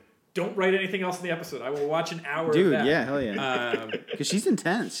 good. Don't write anything else in the episode. I will watch an hour Dude, of that. yeah, hell yeah. Because she's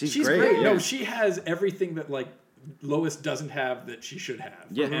intense. She's great. Yeah. No, she has everything that, like, Lois doesn't have that she should have.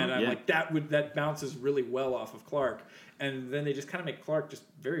 Yeah, And I'm yeah. like, that bounces really well off of Clark. And then they just kind of make Clark just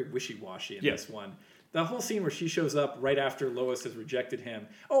very wishy-washy in this one. The whole scene where she shows up right after Lois has rejected him.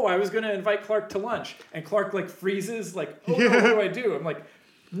 Oh, I was going to invite Clark to lunch. And Clark, like, freezes, like, oh, no, what do I do? I'm like,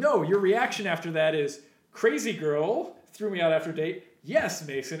 no, your reaction after that is, crazy girl threw me out after a date. Yes,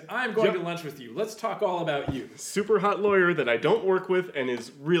 Mason, I'm going to lunch with you. Let's talk all about you. Super hot lawyer that I don't work with and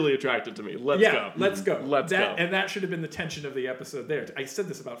is really attracted to me. Let's Yeah, go. let's go. Let's go. And that should have been the tension of the episode there. I said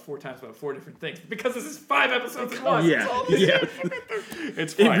this about 4 times about 4 different things. Because this is 5 episodes in one. Yeah, yeah.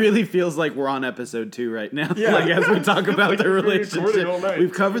 It's It fine. really feels like we're on episode 2 right now. Yeah. Like as we talk about the we've been recording relationship, all night.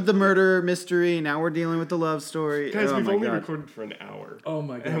 we've covered the murder mystery. Now we're dealing with the love story. Guys, oh we've my only God. recorded for an hour. Oh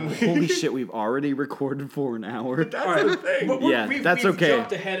my god. Holy shit, we've already recorded for an hour. That's All right. the thing. But Yeah, that's we've okay.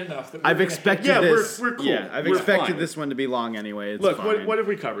 jumped ahead enough that we're I've gonna expected Yeah, we're- this. we're cool. Yeah, I've We're expected fine. this one to be long anyway. It's Look, fine. what have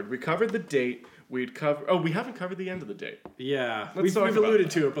we covered? We covered the date. We'd cover. Oh, we haven't covered the end of the date. Yeah, Let's we've talk about alluded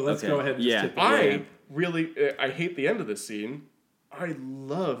that. to it, but let's Okay. go ahead and Yeah. just tip it. I really, I hate the end of this scene. I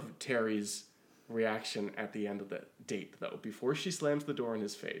love Terry's reaction at the end of the date, though. Before she slams the door in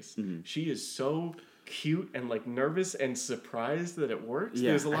his face, she is so cute and like nervous and surprised that it works.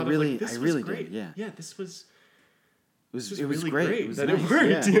 Yeah, There's a lot I of really- like, this I was really great. did, yeah. This was. It was really great. It was that nice. it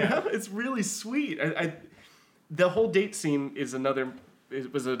worked. Yeah. You know? It's really sweet. The whole date scene is another.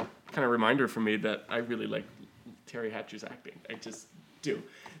 It was a kind of reminder for me that I really like Terry Hatcher's acting. I just do.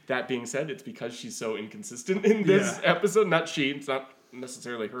 That being said, it's because she's so inconsistent in this Yeah. episode. Not she. It's not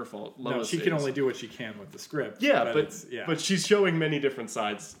necessarily her fault. No, Lois she can is. only do what she can with the script. Yeah, it's- but she's showing many different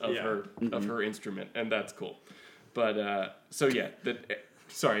sides of Yeah. her of her instrument, and that's cool. But so yeah,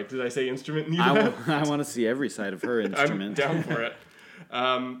 sorry, did I say instrument? In I want to see every side of her I'm instrument. down for it.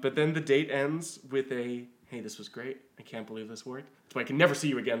 But then the date ends with a, hey, this was great. I can't believe this worked. So I can never see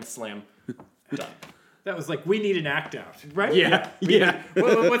you again, slam. Done. that was like, we need an act out. Right? Yeah, yeah.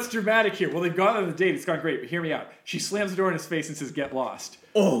 What's dramatic here? Well, they've gone on the date. It's gone great, but hear me out. She slams the door in his face and says, "Get lost."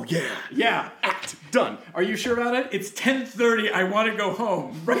 Oh yeah. Yeah. Act. Done. Are you sure about it? It's 10:30. I want to go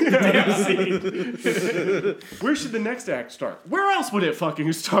home. Write the damn scene. Where should the next act start? Where else would it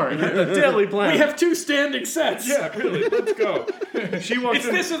fucking start? The Daily Planet. We have 2 standing sets. Yeah, really. Let's go. She walks It's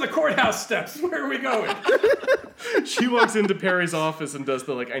in. this or the courthouse steps. Where are we going? She walks into Perry's office and does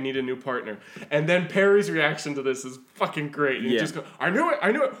the like, I need a new partner. And then Perry's reaction to this is fucking great. And he Yeah. just goes, I knew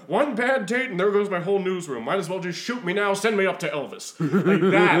it. One bad date and there goes my whole newsroom. Might as well just shoot me now, send me up to Elvis. Like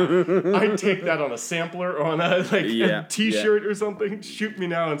that. I'd take that on a sampler or on a Yeah, a t-shirt or something. Shoot me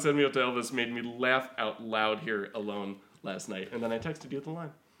now and send me up to Elvis made me laugh out loud here alone last night. And then I texted you the line.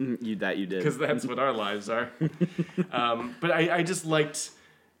 You did. Because that's what our lives are. But I just liked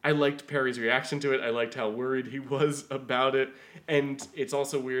Perry's reaction to it. I liked how worried he was about it. And it's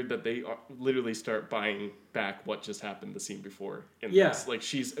also weird that they literally start buying back what just happened the scene before. In Yeah. this. Like,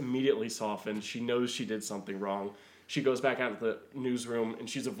 she's immediately softened. She knows she did something wrong. She goes back out to the newsroom, and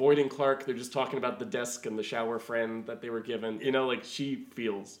she's avoiding Clark. They're just talking about the desk and the shower friend that they were given. You know, like, she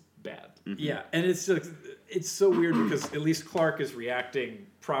feels bad. Yeah, and it's so weird because at least Clark is reacting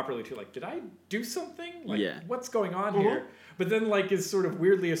properly to, like, did I do something? Like, Yeah. what's going on here? But then, like, is sort of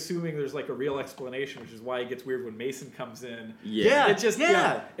weirdly assuming there's, like, a real explanation, which is why it gets weird when Mason comes in. Yeah. It just,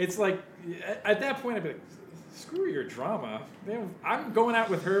 it's like, at that point, I'd be like, screw your drama. Man, I'm going out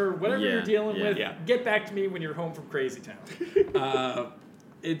with her, whatever Yeah, you're dealing yeah. with, Yeah. get back to me when you're home from Crazy Town.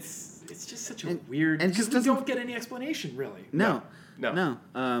 It's just such a weird, and because just we doesn't- don't get any explanation, really. No. No.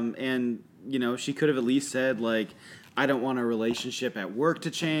 And you know, she could have at least said like, I don't want a relationship at work to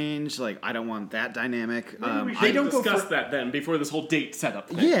change. Like, I don't want that dynamic. They don't go discuss for- that then before this whole date setup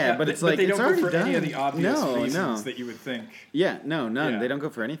thing. Yeah, but it's like they it's don't already go for done. any of the obvious no, reasons no. that you would think. Yeah, no, none. Yeah. They don't go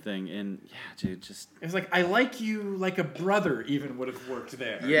for anything. And yeah, dude, just It's like, I like you like a brother even would have worked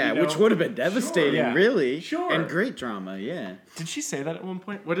there. yeah, you know? which would have been devastating, yeah. really. Sure. And great drama. Yeah. Did she say that at one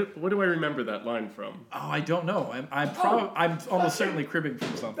point? What do I remember that line from? Oh, I don't know. I'm almost certainly cribbing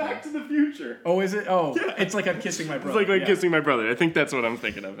from something. Back to the Future. Oh, is it? Oh, it's like I'm kissing my brother. It's like yeah. kissing my brother. I think that's what I'm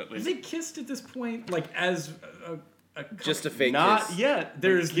thinking of, at Have least. they kissed at this point? Like, as a Just a fake Not kiss. yet.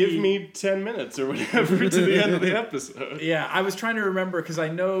 There's Give the- me 10 minutes or whatever to the end of the episode. Yeah, I was trying to remember because I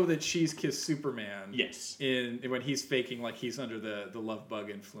know that she's kissed Superman. Yes. When he's faking like he's under the love bug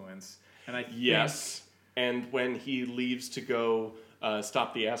influence, and I think Yes. and when he leaves to go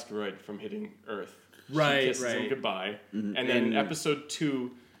stop the asteroid from hitting Earth. Right, she kisses right. him goodbye. And then episode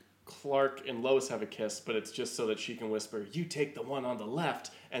 2, Clark and Lois have a kiss, but it's just so that she can whisper, "You take the one on the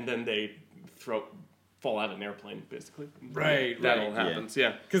left," and then they fall out of an airplane, basically. Right, That right. all happens,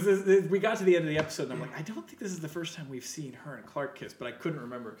 yeah. Because we got to the end of the episode, and I'm like, I don't think this is the first time we've seen her and Clark kiss, but I couldn't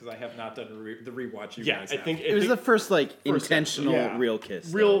remember because I have not done the rewatch. You Yeah, guys I have. think It was the first intentional yeah. real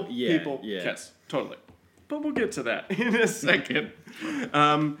kiss. real though. Yeah, people yeah. kiss. Totally. But we'll get to that in a second.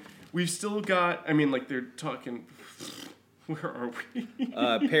 We've still got, they're talking... Where are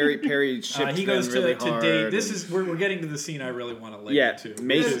we? Perry shipped he goes them really to hard. date. This is we're getting to the scene I really want to lay Yeah, to.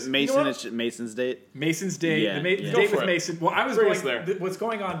 Mason's date. Mason's date. Yeah, the yeah. date Go with for it. Mason. Well, I was Bring us going. there. What's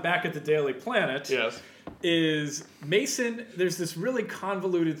going on back at the Daily Planet? Yes. Is Mason. There's this really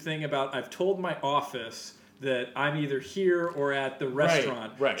convoluted thing about I've told my office that I'm either here or at the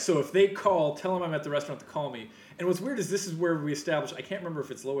restaurant. right. So if they call, tell them I'm at the restaurant to call me. And what's weird is this is where we establish, I can't remember if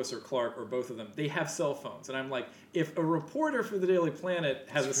it's Lois or Clark or both of them, they have cell phones. And I'm like, if a reporter for the Daily Planet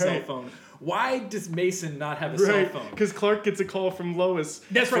has a cell Right. phone, why does Mason not have a cell phone? Because Clark gets a call from Lois.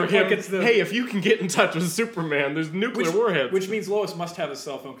 That's for right, Clark him, gets the- hey, if you can get in touch with Superman, there's nuclear warheads. Which means Lois must have a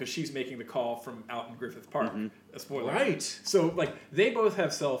cell phone because she's making the call from out in Griffith Park. A spoiler. Right. So, they both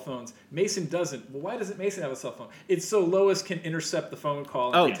have cell phones. Mason doesn't. Well, why doesn't Mason have a cell phone? It's so Lois can intercept the phone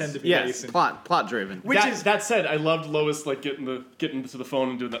call and pretend to be Mason. plot driven. Which is that said, I loved Lois getting to the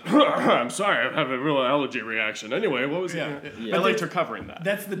phone and doing that. I'm sorry, I have a real allergy reaction. Anyway, what was it? Yeah. I liked her covering that.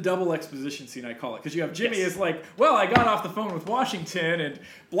 That's the double exposition scene I call it because you have Jimmy is like, well, I got off the phone with Washington and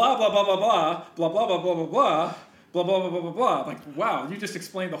blah blah blah blah blah blah blah blah blah blah blah. Blah blah blah blah blah blah. Like, wow, you just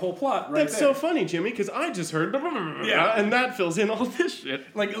explained the whole plot right That's there. so funny, Jimmy, because I just heard Yeah. and that fills in all this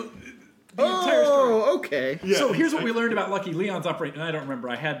shit. Like the entire story. Oh, okay. Yeah, So here's what we exactly. learned about Lucky Leon's operation, and I don't remember.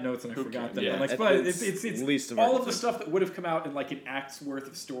 I had notes and I forgot them. Yeah, but it's it's least of our all of the concern. stuff that would have come out in like an act's worth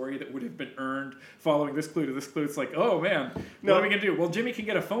of story that would have been earned following this clue to this clue. It's like, oh man, what are we gonna do? Well, Jimmy can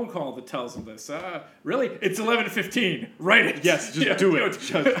get a phone call that tells him this. Really? It's 11:15. Write it. Yes, just Yeah, do it.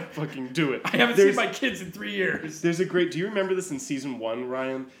 Just fucking do it. I haven't seen my kids in 3 years. There's a great. Do you remember this in season 1,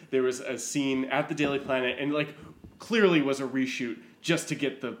 Ryan? There was a scene at the Daily Planet, and clearly was a reshoot just to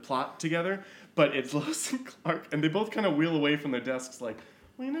get the plot together. But it's Lois and Clark, and they both kind of wheel away from their desks, like,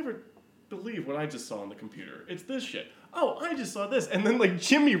 "Well, you never believe what I just saw on the computer. It's this shit. Oh, I just saw this." And then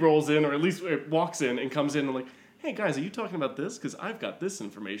Jimmy rolls in, or at least walks in and comes in and "Hey guys, are you talking about this? Because I've got this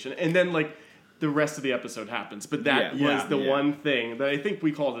information." And then the rest of the episode happens. But that was the one thing that I think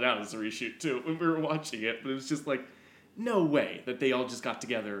we called it out as a reshoot too when we were watching it. But it was just no way that they all just got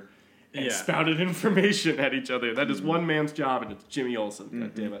together and spouted information at each other. That is one man's job, and it's Jimmy Olsen.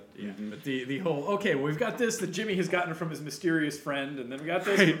 God damn it. Yeah, but the whole well, we've got this that Jimmy has gotten from his mysterious friend, and then we got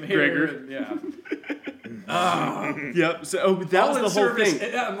this Right, from here. Gregor. And, Yep. So that all in was the whole service. thing.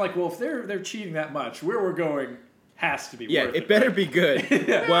 And I'm like, well, if they're cheating that much, where we're going has to be worth It better be good.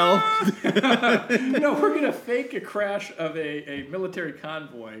 Well, No, we're gonna fake a crash of a military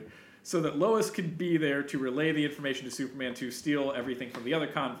convoy so that Lois can be there to relay the information to Superman to steal everything from the other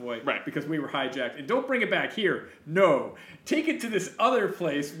convoy. Right. Because we were hijacked. And don't bring it back here. No. Take it to this other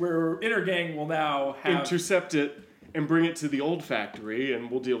place where Intergang will now have... Intercept it and bring it to the old factory, and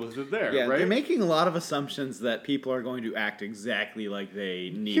we'll deal with it there, yeah, right? they're making a lot of assumptions that people are going to act exactly like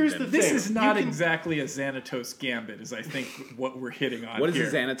they need Here's them. the This thing. is not exactly a Xanatos Gambit, is I think what we're hitting on What is here. a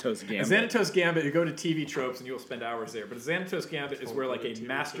Xanatos Gambit? A Xanatos Gambit, you go to TV tropes and you'll spend hours there. But a Xanatos Gambit is where like a TV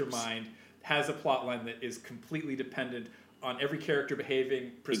mastermind has a plot line that is completely dependent on every character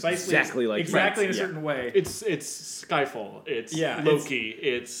behaving precisely Exactly like exactly in a yeah. certain way. It's Skyfall. It's Loki.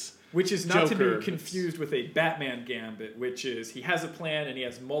 It's Which is not Joker. to be confused with a Batman Gambit, which is he has a plan and he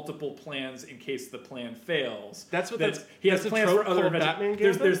has multiple plans in case the plan fails. That's what he has that's a plans trope for other called events. Batman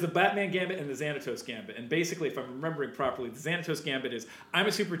There's Gambit? the Batman Gambit and the Xanatos Gambit. And basically, if I'm remembering properly, the Xanatos Gambit is I'm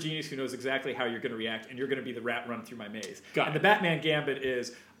a super genius who knows exactly how you're going to react, and you're going to be the rat run through my maze. Got and it. the Batman Gambit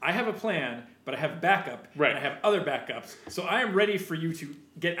is I have a plan, but I have backup, Right. and I have other backups. So I am ready for you to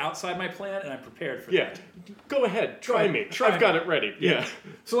get outside my plan, and I'm prepared for yeah. that. Go ahead, try me. Try I've got me. it ready. Yeah.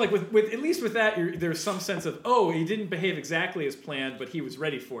 So like with at least with that, there's some sense of he didn't behave exactly as planned, but he was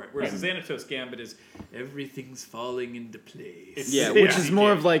ready for it. Whereas the Xanatos Gambit is everything's falling into place. Yeah, Yeah. which is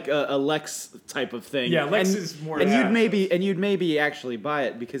more of like a Lex type of thing. Yeah, Lex and, is more. And yeah. you'd maybe actually buy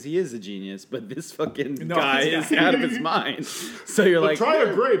it because he is a genius, but this fucking No, guy he's is out of his mind. So you're like, Try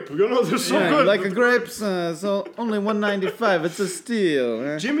a grape. You know they're so yeah, good. like a grapes, so only $1.95. It's a steal.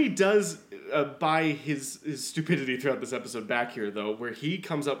 eh? Jimmy does buy his stupidity throughout this episode back here, though, where he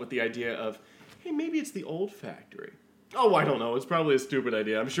comes up with the idea of, hey, maybe it's the old factory. Oh, I don't know. It's probably a stupid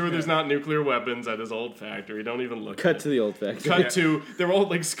idea. I'm sure there's not nuclear weapons at his old factory. Don't even look. Cut at to the old factory. Cut to they're all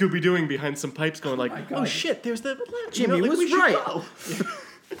like Scooby-Dooing behind some pipes, going like, "Oh shit, there's the Jimmy was we should right." go."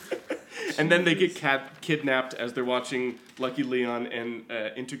 And then they get kidnapped as they're watching Lucky Leon and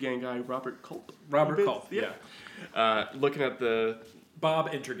Intergang guy Robert Culp. Robert Culp, yeah. Looking at the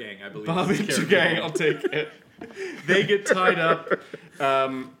Bob Intergang, I believe. Bob is his character Intergang, name. I'll take it. They get tied up,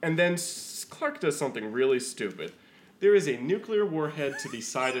 and then Clark does something really stupid. There is a nuclear warhead to the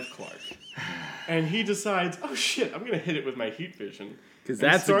side of Clark, and he decides, "Oh shit, I'm gonna hit it with my heat vision." 'Cause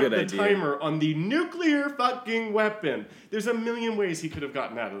that's a good idea. idea. Start the timer on the nuclear fucking weapon. There's a million ways he could have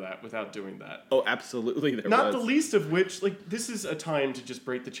gotten out of that without doing that. Oh, absolutely, there Not was. the least of which, like, this is a time to just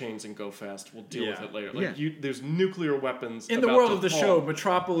break the chains and go fast. We'll deal with Yeah. it later. Like, Yeah. there's nuclear weapons. In the about world to of the fall. show,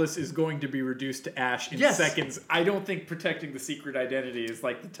 Metropolis is going to be reduced to ash in Yes. seconds. I don't think protecting the secret identity is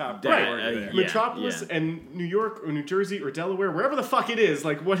like the top Right, priority there. yeah. Metropolis and New York or New Jersey or Delaware, wherever the fuck it is,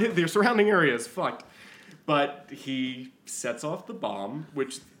 like their surrounding area is fucked. But he sets off the bomb,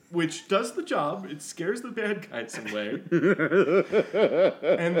 which does the job. It scares the bad guys away.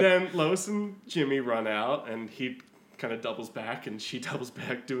 And then Lois and Jimmy run out, and he kind of doubles back, and she doubles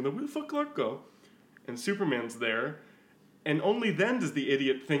back, doing the "Where the fuck Clark go?" And Superman's there. And only then does the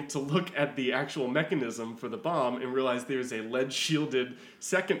idiot think to look at the actual mechanism for the bomb and realize there's a lead-shielded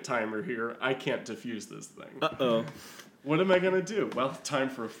second timer here. I can't defuse this thing. Uh-oh. What am I gonna do? Well, time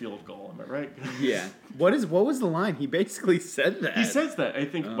for a field goal. Am I right? Yeah. What was the line? He basically said that. He says that. I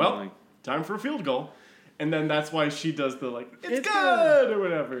think, time for a field goal. And then that's why she does the, like, it's good, or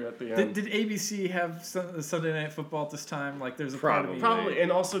whatever at the end. Did ABC have Sunday Night Football at this time? Like, there's a part of me- Probably.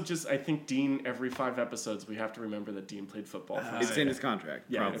 And also just, I think Dean, every 5 episodes, we have to remember that Dean played football for It's in his contract,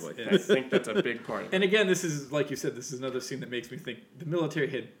 Yeah, probably. I think that's a big part of it. And again, this is, like you said, this is another scene that makes me think the military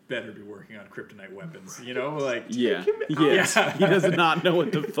had better be working on kryptonite weapons. You know, like... Yeah. Yes. Yeah. He does not know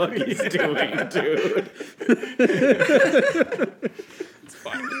what the fuck he's doing, dude. It's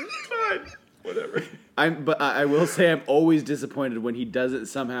fine. It's fine. Whatever. But I will say I'm always disappointed when he doesn't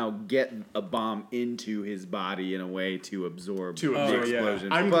somehow get a bomb into his body in a way to absorb the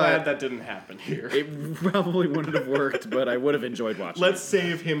explosion. I'm But glad that didn't happen here. it probably wouldn't have worked, but I would have enjoyed watching. Let's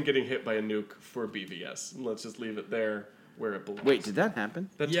save him getting hit by a nuke for BVS. And let's just leave it there where it belongs. Wait, did that happen?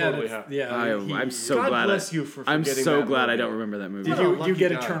 That Yeah, totally that's- happened. yeah. I'm so God glad. bless you for I'm forgetting so that glad I movie. don't remember that movie. Did What a you lucky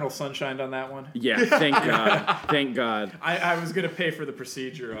get guy. Eternal Sunshine on that one? Yeah, thank God. Thank God. I was gonna pay for the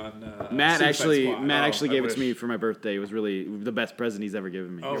procedure on Matt Suicide actually Squad. gave I it to me wish. for my birthday. It was really the best present he's ever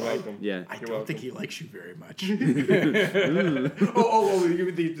given me. Oh, You're right. welcome. Yeah. I You're don't welcome. think he likes you very much. The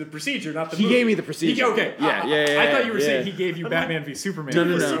procedure, not the He movie. gave me the procedure. Okay. Yeah, I thought you were yeah. saying he gave you Batman v Superman. No, We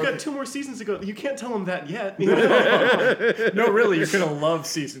no. still got 2 more seasons to go. You can't tell him that yet. No, really, you're gonna love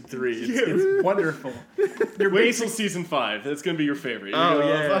season 3. It's wonderful. You're Wait till basically season 5. That's gonna be your favorite. Oh, You're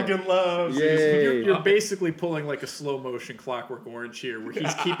yeah. gonna fucking love. Yay. you're basically pulling like a slow motion Clockwork Orange here, where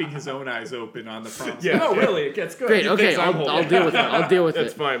he's keeping his own eyes open on the promise. Yeah. No, really, it gets good. Great. He Okay, thinks I'm I'll deal with it. I'll deal with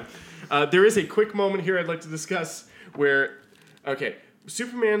That's it. fine. There is a quick moment here I'd like to discuss where,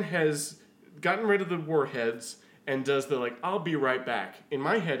 Superman has gotten rid of the warheads and does the, like, I'll be right back. In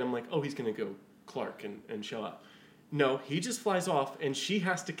my head, I'm like, oh, he's going to go Clark and show up. No, he just flies off, and she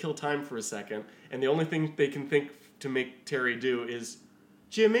has to kill time for a second, and the only thing they can think to make Terry do is,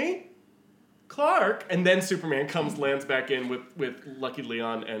 Jimmy? Clark? And then Superman comes, lands back in with Lucky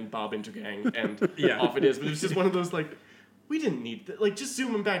Leon and Bob Intergang, and Yeah. off it is. But it's just one of those, like, we didn't need that. Like, just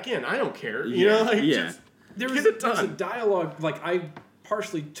zoom him back in. I don't care. You know? Like, Yeah. just There get was it a done. dialogue, like, I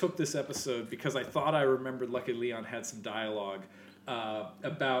partially took this episode because I thought I remembered Lucky Leon had some dialogue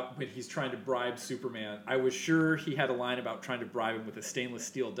about when he's trying to bribe Superman. I was sure he had a line about trying to bribe him with a stainless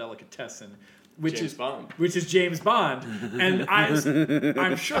steel delicatessen, which James is Bond. which is James Bond, and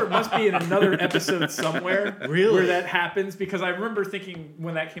I'm sure it must be in another episode somewhere where that happens, because I remember thinking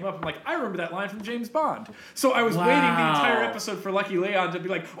when that came up, I'm like, I remember that line from James Bond. So I was waiting the entire episode for Lucky Leon to be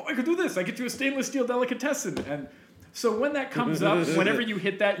like, oh, I could do this. I could do a stainless steel delicatessen. And so when that comes up, whenever you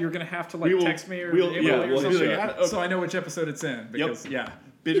hit that, you're gonna have to like We will- text me or we'll- email yeah, me or we'll something, do that. so I know which episode it's in. Because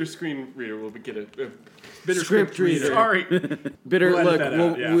Bitter screen reader will get a bitter Script reader. Sorry. Bitter, We'll edit look, that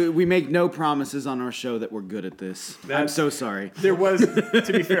out, yeah. we make no promises on our show that we're good at this. I'm That's- so sorry. there was, to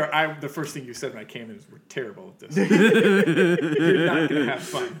be fair, the first thing you said when I came in is we're terrible at this. You're not gonna have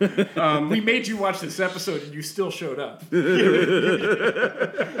fun. We made you watch this episode and you still showed up. You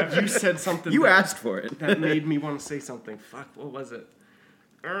said something. You that- asked for it. That made me want to say something. Fuck, what was it?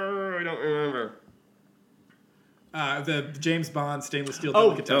 I don't remember. The James Bond stainless steel Oh,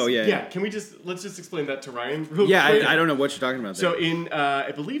 delicatessen. oh, yeah. Yeah, let's just explain that to Ryan real Yeah, quick. I don't know what you're talking about there. So in,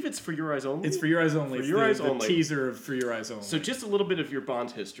 I believe it's For Your Eyes Only. It's For Your Eyes Only. For It's Your the, Eyes the Only. teaser of For Your Eyes Only. So just a little bit of your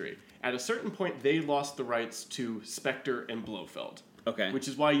Bond history. At a certain point, they lost the rights to Spectre and Blofeld. Okay. Which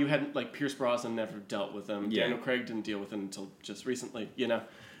is why you hadn't, like, Pierce Brosnan never dealt with them. Yeah. Daniel Craig didn't deal with him until just recently, you know.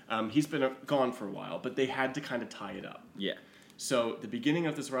 He's been gone for a while, but they had to kind of tie it up. Yeah. So the beginning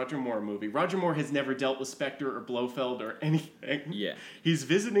of this Roger Moore movie, Roger Moore has never dealt with Spectre or Blofeld or anything. Yeah. He's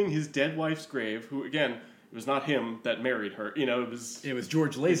visiting his dead wife's grave, who, again, it was not him that married her. You know, it was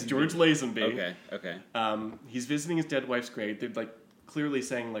George Lazenby. George Lazenby. Okay. He's visiting his dead wife's grave. They're, like, clearly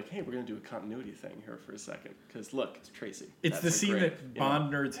saying, like, hey, we're going to do a continuity thing here for a second. Because, look, it's Tracy. It's That's the a scene great, that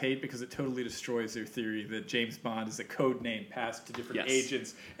Bond nerds hate because it totally destroys their theory that James Bond is a code name passed to different Yes.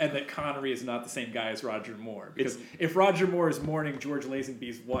 agents and that Connery is not the same guy as Roger Moore. Because if Roger Moore is mourning George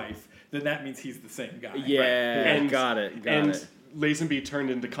Lazenby's wife, then that means he's the same guy. Yeah, And- got it. Lazenby turned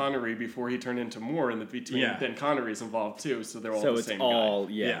into Connery before he turned into Moore in the between. Yeah. Then Connery's involved too, so they're all So the it's same all,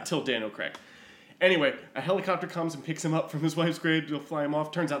 guy. yeah. Till Daniel Craig. Anyway, a helicopter comes and picks him up from his wife's grave to fly him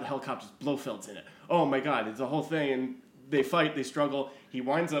off. Turns out the helicopter's Blofeld's in it. Oh my god, it's a whole thing, and they fight, they struggle. He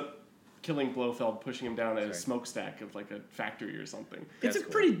winds up killing Blofeld, pushing him down at a smokestack of like a factory or something. It's a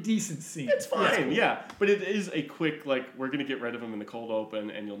pretty decent scene. It's fine, yeah. But it is a quick, like, we're going to get rid of him in the cold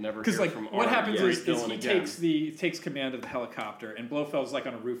open, and you'll never hear Because like from what Arnold happens or is Dillon he takes command of the helicopter, and Blofeld's like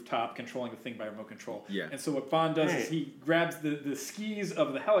on a rooftop controlling the thing by remote control. Yeah. And so what Bond does is he grabs the skis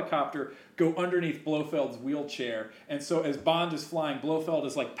of the helicopter, go underneath Blofeld's wheelchair, and so as Bond is flying, Blofeld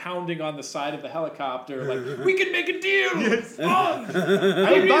is like pounding on the side of the helicopter, like we can make a deal. Yes. Bond,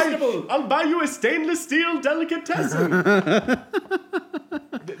 be reasonable. I'll buy you a stainless steel delicatessen.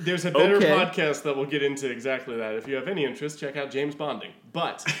 There's a better podcast that will get into exactly that. If you have any interest, check out James Bonding.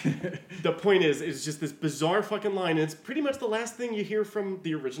 But the point is, it's just this bizarre fucking line. And it's pretty much the last thing you hear from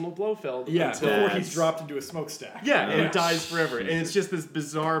the original Blofeld. Yeah, until, before he's dropped into a smokestack. yeah, and it dies forever. And it's just this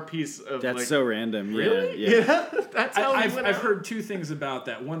bizarre piece of That's like, so random. really? Yeah. That's how I've went out. heard two things about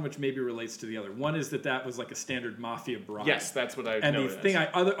that. One which maybe relates to the other. One is that was like a standard mafia bribe. Yes, that's what I And know the it is. thing I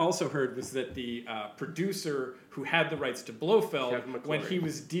also heard was that the producer who had the rights to Blofeld, Kevin McClory. when he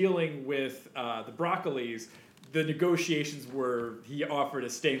was dealing with the Broccolis, the negotiations were he offered a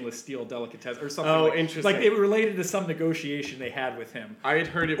stainless steel delicatessen or something. Oh, like, interesting. Like it related to some negotiation they had with him. I had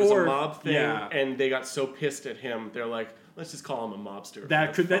heard it was Or- a mob thing, yeah. and they got so pissed at him, they're like, let's just call him a mobster.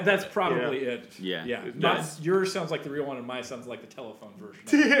 That's probably it. Yeah. Yeah. That's- Yours sounds like the real one, and mine sounds like the telephone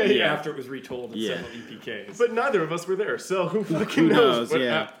version. Yeah. After it was retold in Yeah. several EPKs. But neither of us were there, so who fucking knows? knows, What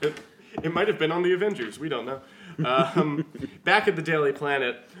yeah. happened? It might have been on the Avengers. We don't know. Back at the Daily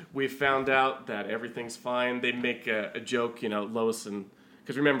Planet, we found out that everything's fine. They make a joke, Lois and...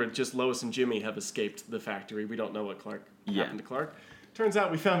 Because remember, just Lois and Jimmy have escaped the factory. We don't know what happened to Clark. Turns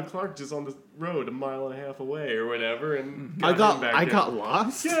out we found Clark just on the road a mile and a half away or whatever, and I him back in. got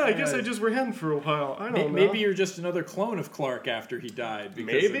lost. Yeah, I guess I just ran for a while. I don't know. Maybe you're just another clone of Clark after he died.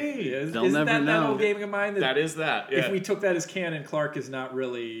 Because Maybe. They'll isn't never that know. old game of mine That is that. Yeah. if we took that as canon, Clark is not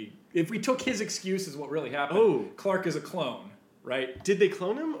really. If we took his excuse as what really happened, Oh. Clark is a clone, right? Did they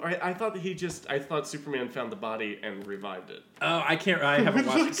clone him? Or I thought that I thought Superman found the body and revived it. Oh, I haven't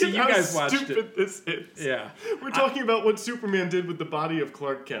watched it. See, Look you at guys how watched stupid it. this is. Yeah. We're talking about what Superman did with the body of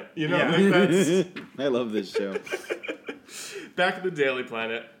Clark Kent. Yeah. Like that's I love this show. back at the Daily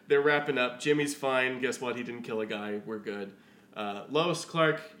Planet. They're wrapping up. Jimmy's fine. Guess what? He didn't kill a guy. We're good. Lois,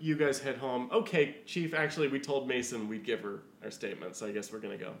 Clark, you guys head home. Okay, Chief, actually, we told Mason we'd give her our statement, so I guess we're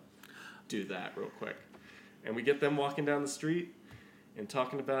going to go do that real quick. And we get them walking down the street and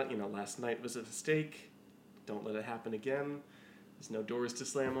talking about, last night was a mistake. Don't let it happen again. There's no doors to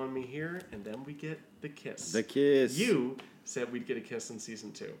slam on me here. And then we get the kiss. The kiss. You said we'd get a kiss in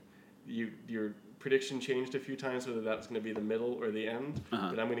season 2. Your prediction changed a few times whether that was going to be the middle or the end. Uh-huh.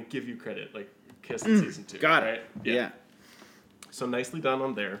 But I'm going to give you credit, like kiss in season 2. Got right? it. Yeah. So nicely done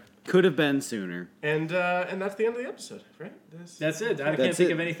on there. Could have been sooner. And that's the end of the episode, right? That's it. I can't That's think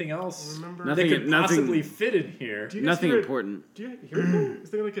it. of anything else Remember? Nothing- that could nothing- possibly fit in here. Do you guys Nothing hear it? important. Do you hear it? Is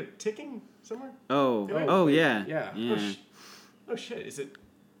there like a ticking somewhere? Oh yeah. Yeah. Oh shit! Is it?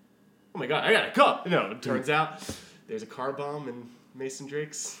 Oh my god! I gotta go. No, it turns out there's a car bomb in Mason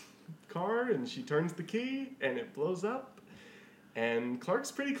Drake's car, and she turns the key, and it blows up. And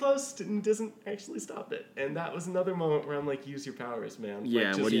Clark's pretty close and doesn't actually stop it. And that was another moment where I'm like, use your powers, man. Yeah, like,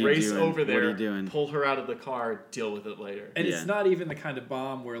 just what are you race doing? over there, What are you doing? pull her out of the car, deal with it later. And Yeah. it's not even the kind of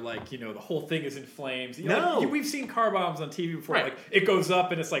bomb where, like, the whole thing is in flames. No. Like, we've seen car bombs on TV before. Right. Like, it goes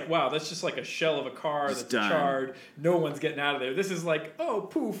up and it's like, wow, that's just like a shell of a car It's that's done. charred. No one's getting out of there. This is like, oh,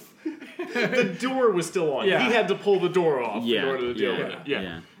 poof. The door was still on. Yeah. He had to pull the door off Yeah, in order to deal yeah, with it. Yeah.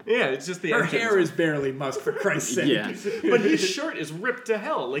 yeah. Yeah, it's just the Her engines. hair is barely musk, for Christ's sake. Yeah. But his shirt is ripped to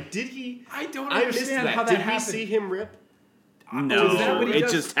hell. Like, did he... I don't I missed understand that. how that Did happened. we see him rip? No, is that what he it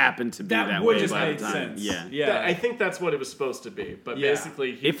does? just happened to be that would way just by the make time. sense. Yeah. Yeah. I think that's what it was supposed to be. But Yeah.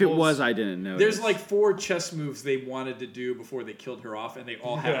 basically, he If it pulls- was, I didn't know. There's like 4 chess moves they wanted to do before they killed her off, and they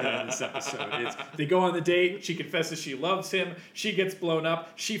all happen in this episode. They go on the date, she confesses she loves him, she gets blown up,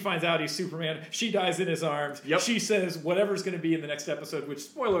 she finds out he's Superman, she dies in his arms, Yep. she says whatever's going to be in the next episode, which,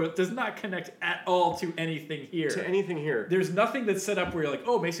 spoiler, does not connect at all to anything here. to anything here. There's nothing that's set up where you're like,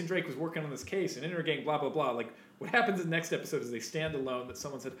 oh, Mason Drake was working on this case, and Intergang, blah, blah, blah. Like, what happens in the next episode is they stand alone that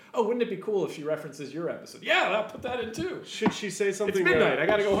someone said, oh, wouldn't it be cool if she references your episode? Yeah, I'll put that in too. Should she say something? It's midnight, I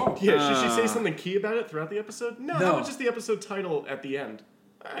gotta go home. Yeah, should she say something key about it throughout the episode? No, No. how about just the episode title at the end?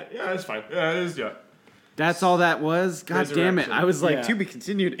 Yeah, that's fine. Yeah. That's all that was? God damn it. Resurrection. I was like, Yeah. to be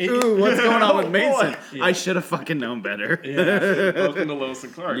continued. Ooh, what's going on with Oh, Mason? boy. Yeah. I should have fucking known better. Welcome to Lois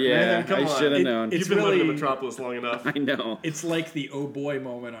and Clark. Yeah, Man, come I on. should have known. It's You've been living in really- Metropolis long enough. I know. It's like the oh boy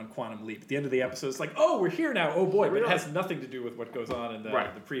moment on Quantum Leap. At the end of the episode, it's like, oh, we're here now, oh boy, but it Really? has nothing to do with what goes on in the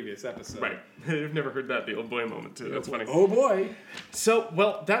previous episode. Right. I've never heard that, the old boy moment, too. That's funny. Oh boy. So,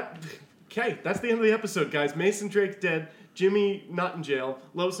 well, okay, that's the end of the episode, guys. Mason Drake's dead. Jimmy not in jail.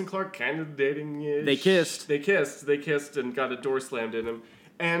 Lois and Clark kind of dating. They kissed. They kissed and got a door slammed in him.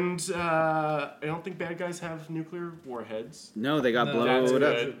 And I don't think bad guys have nuclear warheads. No, they got No, that's blown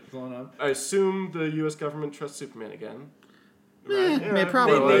up. good. Blown up. I assume the U.S. government trusts Superman again. May more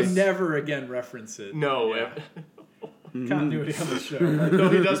probably. or They less. never again reference it. No, Yeah. Mm-hmm. Continuity on the show. no,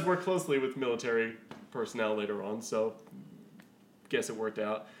 he does work closely with military personnel later on, so guess it worked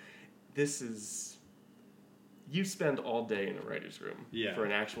out. This is... You spend all day in a writer's room Yeah. for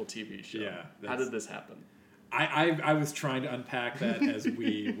an actual TV show. Yeah, How that's- did this happen? I was trying to unpack that as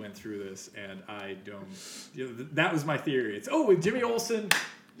we went through this, and I don't. That was my theory. It's Jimmy Olsen.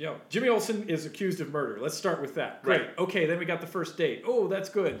 Jimmy Olsen is accused of murder. Let's start with that. Great. Right. Okay, then we got the first date. Oh, that's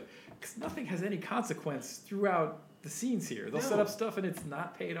good. Because nothing has any consequence throughout the scenes here. They'll set No. up stuff and it's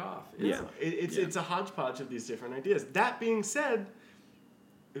not paid off. Yeah. It's a hodgepodge of these different ideas. That being said,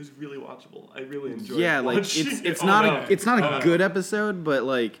 it was really watchable. I really enjoyed Yeah, like watching it's it. it's Oh, not no. a it's not a Oh, no. good episode, but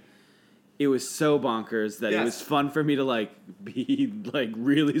like it was so bonkers that it Yes. was fun for me to like be like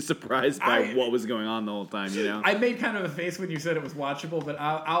really surprised by I- what was going on the whole time, you know? I made kind of a face when you said it was watchable, but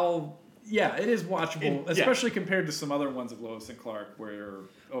yeah, it is watchable, Yeah. especially compared to some other ones of Lois and Clark where,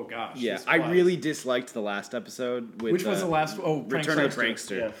 oh gosh. Yeah, this I was- really disliked the last episode with Which was the last? Oh, Return of the Prankster.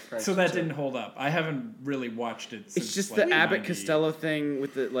 Prankster. Yeah, Frank So that Stewart. didn't hold up. I haven't really watched it since. It's just like, the Abbott 90. Costello thing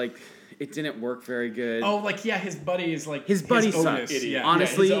with the like it didn't work very good. Oh, like yeah, his buddy is like His buddy Otis, sucks. Yeah.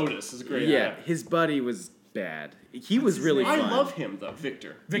 Honestly, his Otis is great. yeah, his buddy was bad. He was really I fun. love him though,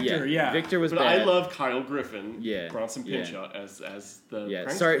 Victor. Victor, yeah. Victor was But bad. I love Kyle Griffin, Yeah, Bronson yeah. Pinchot as the Yeah,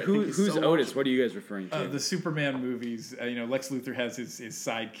 prankster. sorry, I think he's who's so Otis? awesome. What are you guys referring to? The Superman movies, Lex Luthor has his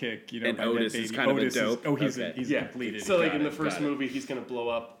sidekick, And by Otis that is baby. kind of a Otis dope? he's Okay. he's Yeah, completed. so like Got in the it, first got it. movie, he's gonna blow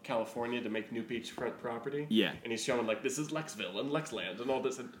up California to make new beachfront property. Yeah. and he's showing like this is Lexville and Lexland and all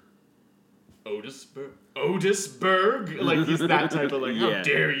this and Otisburg, like he's that type of like how Yeah.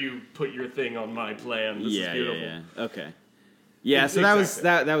 dare you put your thing on my plan? This is yeah, beautiful. yeah. Okay. Yeah, so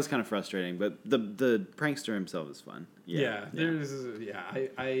Exactly. that was kind of frustrating, but the prankster himself is fun. Yeah, there's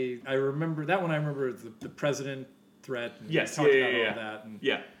I remember that one. I remember the president threat. And Yes, we talked yeah, about yeah, all that. And,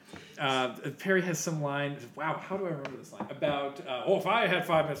 Yeah. Perry has some line. Wow, how do I remember this line about? If I had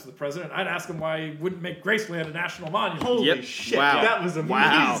 5 minutes with the president, I'd ask him why he wouldn't make Graceland a national monument. Holy Yep. shit! Wow. That was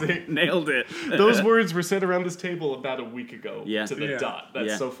Wow. amazing. Nailed it. Those words were said around this table about a week ago. Yeah. To the Yeah. dot. That's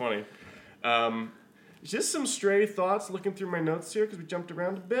Yeah. so funny. Just some stray thoughts looking through my notes here because we jumped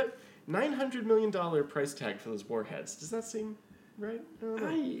around a bit. $900 million price tag for those warheads. Does that seem right? I don't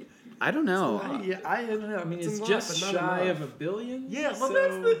know. I don't know. I don't know. I mean, It's it's, a lot, just but not shy enough. of $1 billion. Yeah, well, so,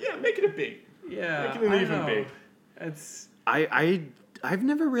 that's making it big. yeah. making it I even know. big. It's I've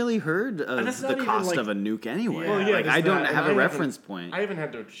never really heard And of it's the not even, cost like- of a nuke anyway. Well, yeah, like there's I don't that, and have I a haven't- reference point. I haven't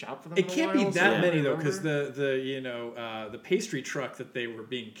had to shop for them. It in a can't be while, that so I many though, don't because remember. the pastry truck that they were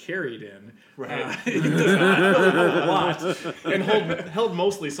being carried in, Right. it does not hold a lot. and held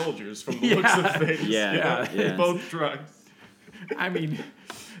mostly soldiers from the looks Yeah. of things. Yeah, yeah. Both trucks. I mean,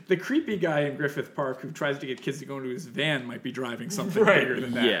 the creepy guy in Griffith Park who tries to get kids to go into his van might be driving something Right. bigger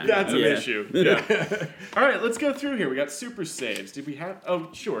than that. Yeah. That's an Yeah. issue. Yeah. All right, let's go through here. We got super saves. Did we have? Oh,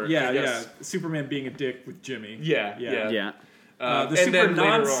 sure. Yeah, I yeah. guess. Superman being a dick with Jimmy. Yeah. Yeah. The And super then later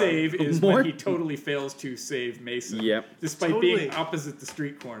on- non-save is More- when he totally fails to save Mason. Yep. Despite Totally. being opposite the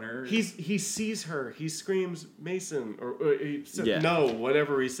street corner. He sees her. He screams Mason or he says, Yeah. no,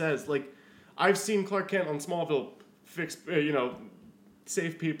 whatever he says. Like I've seen Clark Kent on Smallville fix,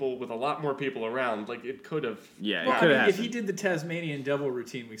 save people with a lot more people around. Like it could have. Yeah, Well, it I could mean, have if he did the Tasmanian Devil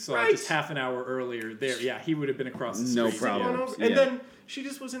routine we saw Right. just half an hour earlier there, yeah, he would have been across the street. No Gone problem. over- Yeah. And then she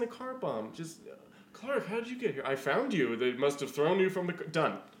just was in a car bomb. Just Clark, how did you get here? I found you. They must have thrown you from the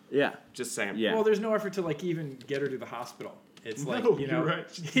done. Yeah. Just saying. Yeah. Well, there's no effort to like even get her to the hospital. It's like, No, you know, you're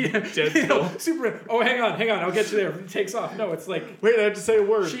right. yeah, Dead you know, still. Superman. Oh, hang on, I'll get you there. It takes off. No, it's like Wait, I have to say a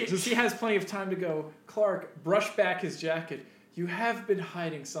word. she has plenty of time to go. Clark, brush back his jacket. You have been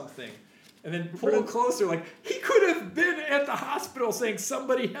hiding something. And then pull closer. Like, he could have been at the hospital saying,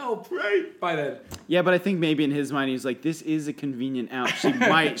 somebody help. Right. By then. Yeah, but I think maybe in his mind he's like, this is a convenient out.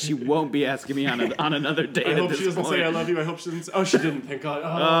 She won't be asking me on another date. I at hope this she doesn't point. say I love you. I hope she didn't. Oh, she didn't. Thank God.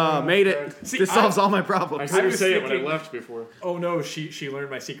 Oh, made it. God. See, this solves all my problems. I heard her was say it when I thinking- left before. Oh no, she learned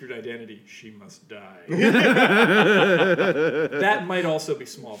my secret identity. She must die. That might also be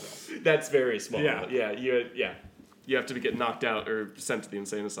Smallville. That's very small. Yeah. You have to get knocked out or sent to the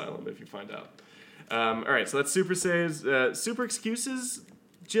insane asylum if you find out. All right, so that's super saves. Super excuses.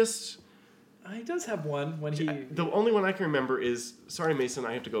 Just He does have one when he. the only one I can remember is sorry, Mason.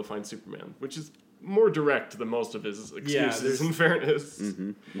 I have to go find Superman, which is more direct than most of his excuses. there's- In fairness,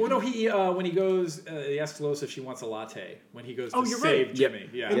 Well, no, he when he goes, he asks Lois if she wants a latte when he goes to Oh, you're save right. Jimmy.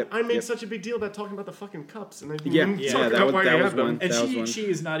 Yeah. and Yep, I made yep. such a big deal about talking about the fucking cups, and I didn't Yeah, even yeah, talk that about was- why that you was have them. one. And That was she one. she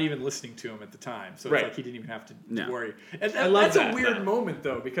is not even listening to him at the time, so Right. it's like he didn't even have to No. worry. And I love that's that, a weird though. moment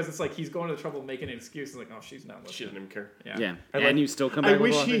though, because it's like he's going to the trouble of making an excuse, and like, oh, she's not She listening. didn't even care. Yeah. I And like- you still come I back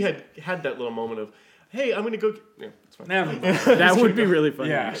with wish all he this? had that little moment of, hey, I'm gonna go. Yeah, it's fine. Never mind. That would be really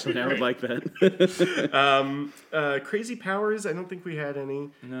funny, Yeah. actually. I would like that. Crazy powers. I don't think we had any.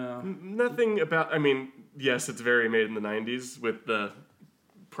 No. Nothing about. I mean, yes, it's very made in the '90s with the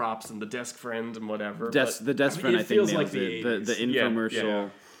props and the desk friend and whatever. but The desk I mean, friend, it I think, feels nails like the it. The 80s. Yeah, infomercial. yeah.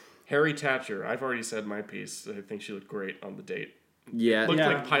 Harry Thatcher. I've already said my piece. I think she looked great on the date. Yeah. Looked Yeah.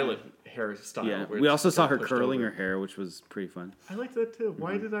 like pilot hairstyle. Yeah. where We it's also saw her pushed curling over. her hair, which was pretty fun. I liked that too.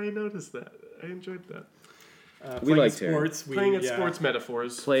 Why did I notice that? I enjoyed that. We Playing liked her. sports. Playing at yeah. sports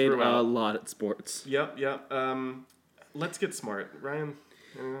metaphors. Played throughout. a lot at sports. Yep. Let's get smart, Ryan.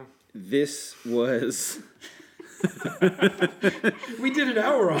 This was. We did an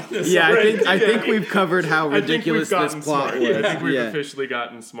hour on this. Yeah, Right. I think we've covered how I think ridiculous we've this gotten plot smart. was. I think we've Yeah. officially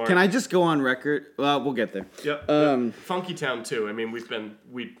gotten smart. Can I just go on record? Well, we'll get there. Yep. Funky Town too. I mean,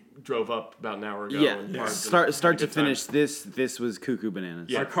 we drove up about an hour ago. Yeah. and parked Start and to had a good time. finish. This was cuckoo bananas.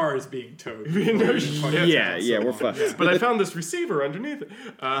 Yeah. Our car is being towed. Yeah, we're fucked. But I found this receiver underneath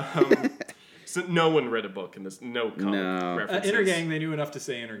it. So no one read a book in this. No comic No. references. Intergang, they knew enough to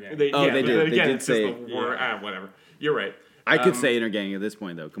say Intergang. They Oh, they but did. They Again, did it's just say- the word. Whatever. You're right. I could say intergang at this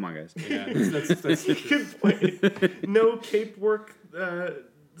point, though. Come on, guys. Yeah, that's Good point. No cape work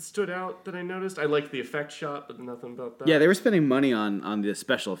stood out that I noticed. I liked the effect shot, but nothing about that. Yeah, they were spending money on the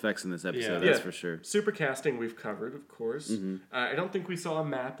special effects in this episode. Yeah. That's Yeah. for sure. Super casting we've covered, of course. I don't think we saw a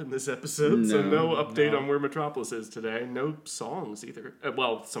map in this episode, so no update on where Metropolis is today. No songs either.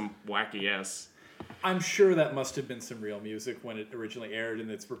 Well, some wacky ass. I'm sure that must have been some real music when it originally aired, and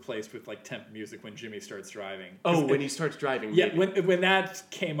it's replaced with like temp music when Jimmy starts driving. Oh, when he starts driving. Yeah, maybe. when that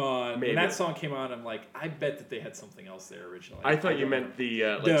came on, Maybe. when that song came on, I'm like, I bet that they had something else there originally. I thought you don't meant the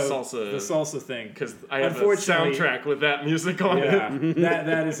know. salsa. the salsa thing. Because I have a Unfortunately- soundtrack with that music on Yeah, it.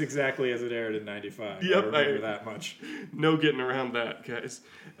 that is exactly as it aired in '95. Yep, I remember I- that much. No getting around that, guys.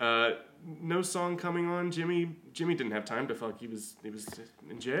 No song coming on. Jimmy didn't have time to fuck. He was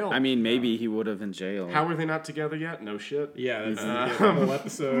in jail. I mean, maybe he would have in jail. How are they not together yet? No shit. Yeah, that's the whole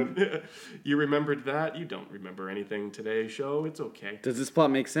episode. You remembered that? You don't remember anything today, show. It's okay. Does this plot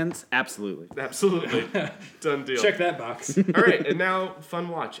make sense? Absolutely. Absolutely. Done deal. Check that box. All right, and now fun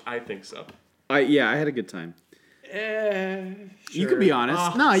watch. I think so. I had a good time. You Sure. can be honest.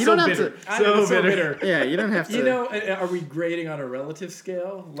 Ah, no, you so don't have bitter. to. I'm So bitter. Yeah, you don't have to. You know, are we grading on a relative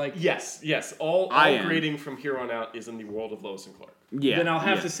scale? Like, Yes. All I am. grading from here on out is in the world of Lois and Clark. yeah. then I'll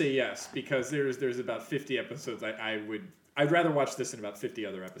have yeah. to say yes because there's about 50 episodes. I'd rather watch this than about 50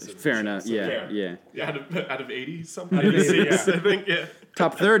 other episodes. Fair of the enough. show. So, Yeah, fair. yeah. Out of 80 something. Out of 80, 86, yeah. I think. Yeah.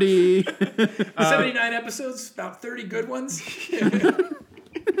 Top 30. 79 episodes, about 30 good ones.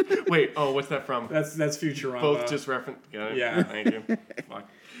 Wait. Oh, what's that from? That's Futurama. Both just reference. Got it. Yeah. Thank you. Fuck.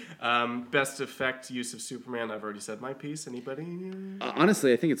 Best effect use of Superman. I've already said my piece. Anybody?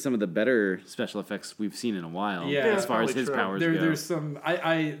 Honestly, I think it's some of the better special effects we've seen in a while. Yeah, as far as probably his true. powers go. There's some.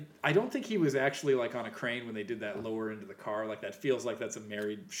 I don't think he was actually like on a crane when they did that lower into the car. Like that feels like that's a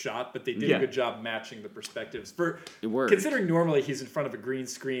married shot, but they did Yeah. a good job matching the perspectives. It worked. Considering normally he's in front of a green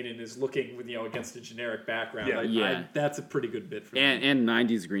screen and is looking against a generic background. Yeah. Yeah. That's a pretty good bit for them. And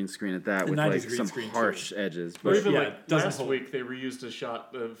 90s green screen at that, with 90s like green some screen, too. harsh edges. Or But even yeah, like doesn't last hold. week, they reused a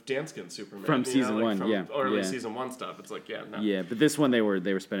shot of Danskin Superman From season like one, from yeah, early yeah. season 1 stuff. It's like, yeah, no. yeah, but this one they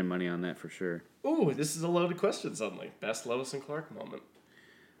were spending money on that for sure. Ooh, this is a loaded question suddenly. Best Lois and Clark moment.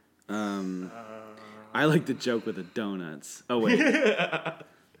 I like the joke with the donuts. Oh wait,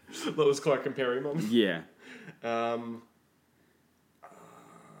 Lois, Clark, and Perry moment. yeah.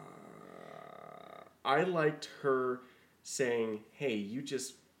 I liked her saying, "Hey, you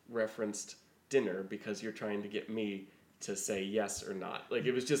just referenced dinner because you're trying to get me to say yes or not." Like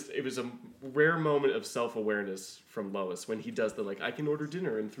it was a rare moment of self-awareness from Lois when he does the like, "I can order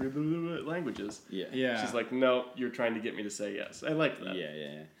dinner in 3 blah, blah, blah languages." Yeah. Yeah. She's like, "No, you're trying to get me to say yes." I like that.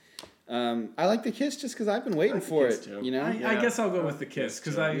 Yeah. I like the kiss just because I've been waiting like the for kiss, it. too. You know. I guess I'll go with the kiss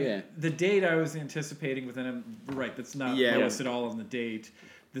because Yeah. the date I was anticipating within him. Right, that's not Yeah. Lois at all on the date.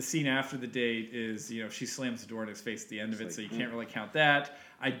 The scene after the date is she slams the door in his face at the end of it, so you can't really count that.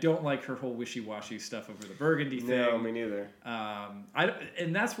 I don't like her whole wishy-washy stuff over the burgundy thing. No, me neither.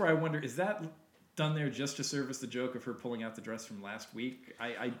 And that's where I wonder, is that done there just to service the joke of her pulling out the dress from last week?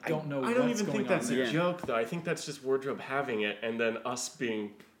 I don't know. I don't what's even going think that's on a there. joke, though. I think that's just wardrobe having it, and then us being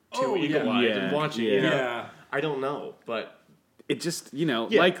too Oh, yeah. eagle-eyed Yeah, and watching. yeah. You know? Yeah. I don't know, but It just Yeah.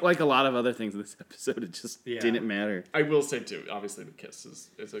 like a lot of other things in this episode, it just Yeah. didn't matter. I will say too. Obviously, the kiss is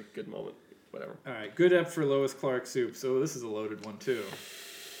a good moment. Whatever. All right, good ep for Lois Clark soup. So this is a loaded one too.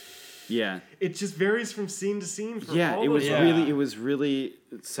 Yeah. It just varies from scene to scene. For Yeah, all it was of Yeah. them. really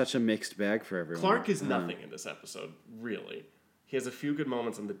such a mixed bag for everyone. Clark is nothing in this episode, really. He has a few good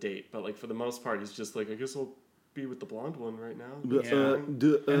moments on the date, but like for the most part, he's just like, I guess I'll be with the blonde one right now. Yeah. And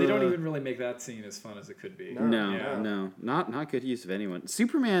they don't even really make that scene as fun as it could be. No, Yeah. not good use of anyone.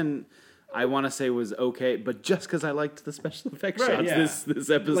 Superman, I want to say was okay, but just because I liked the special effects Right, shots yeah. this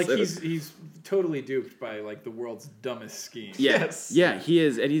episode. Like he's totally duped by like the world's dumbest scheme. yeah, Yes. yeah, he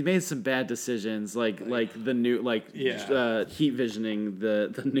is, and he's made some bad decisions, like the new Yeah. heat visioning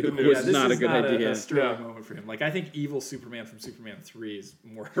the nuke nuke. was Yeah, this not is a good not idea. a stirring No. moment for him. Like I think evil Superman from Superman 3 is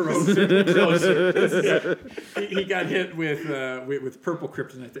more heroic. He got hit with purple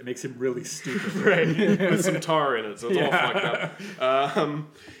kryptonite that makes him really stupid. Right, with some tar in it, so it's all fucked up.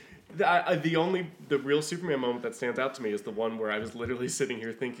 The real Superman moment that stands out to me is the one where I was literally sitting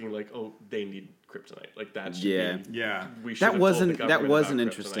here thinking like, oh, they need kryptonite. Like that should Yeah. be. Yeah. We should That have told the was government an about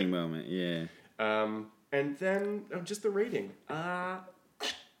interesting kryptonite. moment. Yeah. And then just the rating.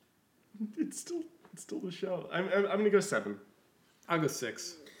 It's still the show. I'm gonna go 7. I'll go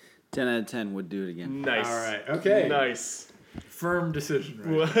 6. 10 out of 10 would do it again. Nice. All right. Okay. Nice. Firm decision.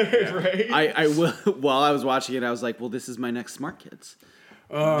 Right. Right. I will. While I was watching it, I was like, "Well, this is my next Smart Kids.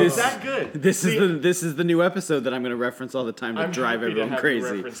 Is that good? This is the new episode that I'm going to reference all the time to I'm drive happy to everyone have you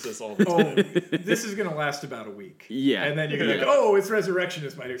crazy." reference this all the time. Oh, this is gonna last about a week. Yeah. And then you're gonna be like, oh, it's Resurrection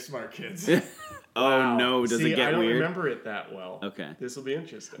is my new Smart Kids. Oh Wow. no! Does See, it get I don't weird? remember it that well. Okay. This will be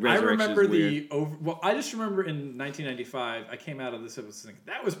interesting. Right. I Resurrection is remember weird. I just remember in 1995, I came out of this episode thinking,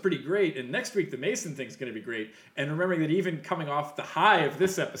 that was pretty great, and next week the Mason thing's going to be great. And remembering that even coming off the high of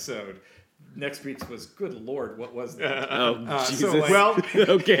this episode, next week's was, good lord, what was that? Oh so, Jesus! like- Well,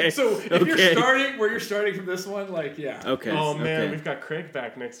 okay. So if okay. you're starting where you're starting from this one, like, yeah. Okay. oh man, okay. we've got Craig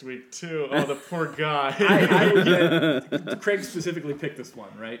back next week too. Oh, the poor guy. Craig specifically picked this one,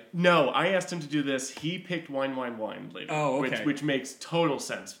 right? No, I asked him to do this. He picked Wine later. Oh, okay. Which makes total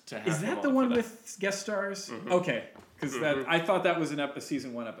sense to have. Is him that on the for one that. with guest stars? Okay. Because I thought that was a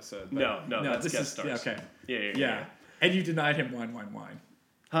season 1 episode. But No, that's this guest is, stars. Yeah, okay. Yeah. And you denied him wine.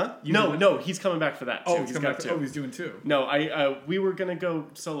 Huh? You No, did- no, he's coming back for that too. Oh, he's come got back. two. Oh, he's doing 2. No, we were gonna go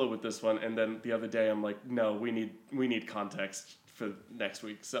solo with this one, and then the other day I'm like, no, we need context for next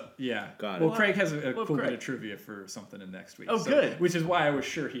week. So Yeah. Got it. Well, Craig has a Well, cool bit Craig. of trivia for something in next week. Oh, good. Which is why I was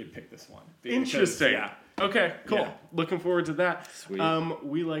sure he had picked this one. Because, interesting. Yeah. Okay, cool. Yeah. Looking forward to that. Sweet.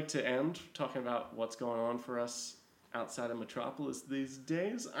 We like to end talking about what's going on for us outside of Metropolis these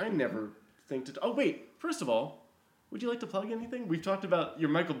days. I never think to. Oh wait, first of all, would you like to plug anything? We've talked about your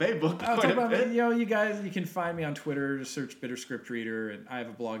Michael Bay book I'll quite talk a about, bit. you guys, you can find me on Twitter, just search Bitter Script Reader, and I have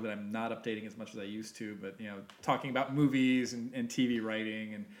a blog that I'm not updating as much as I used to, but, talking about movies and TV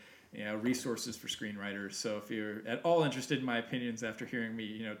writing, resources for screenwriters. So if you're at all interested in my opinions after hearing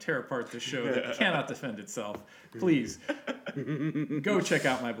me, tear apart this show that cannot defend itself, please go check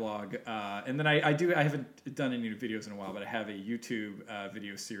out my blog. And then I haven't done any videos in a while, but I have a YouTube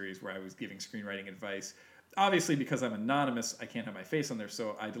video series where I was giving screenwriting advice. Obviously, because I'm anonymous, I can't have my face on there,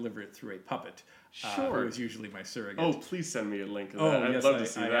 so I deliver it through a puppet. Sure. Who is usually my surrogate. Oh, please send me a link of that. Oh, I'd yes, love to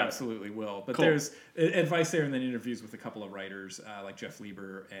see I that. absolutely will. But Cool. there's advice there, and then interviews with a couple of writers like Jeff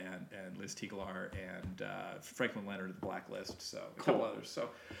Lieber and Liz Tigelaar and Franklin Leonard of The Blacklist. So a couple others. So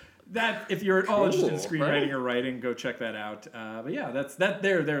that, if you're at all interested in Cool, screenwriting right? or writing, go check that out. But yeah, that's that.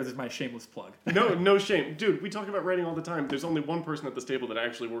 There is my shameless plug. No shame. Dude, we talk about writing all the time. There's only one person at this table that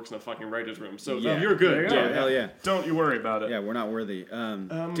actually works in a fucking writer's room. So Yeah. you're good. There you go. Yeah, hell yeah. Don't you worry about it. Yeah, we're not worthy.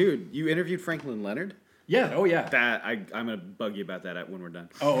 Dude, you interviewed Franklin Leonard? Yeah. Oh yeah. That I'm gonna bug you about that when we're done.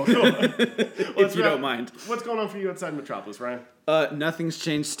 Oh, cool. If you don't mind. What's going on for you outside Metropolis, Ryan? Nothing's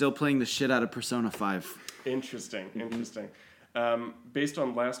changed. Still playing the shit out of Persona 5. Interesting. Based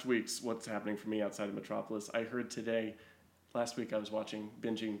on last week's What's Happening for Me Outside of Metropolis, I heard today, last week I was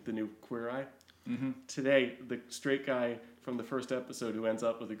binging the new Queer Eye. Mm-hmm. Today, the straight guy from the first episode who ends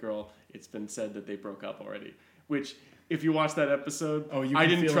up with a girl, it's been said that they broke up already. Which, if you watch that episode, you I can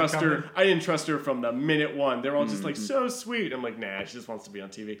didn't feel it trust her. coming? I didn't trust her from the minute one. They're all just like so sweet. I'm like, nah, she just wants to be on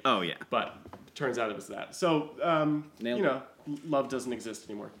TV. Oh, yeah. But turns out it was that. So, Nailed love doesn't exist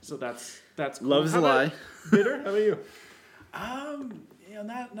anymore. So that's cool. Love is How a about- lie. Bitter? How about you?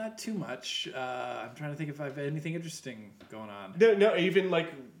 Not too much. I'm trying to think if I have anything interesting going on. No, even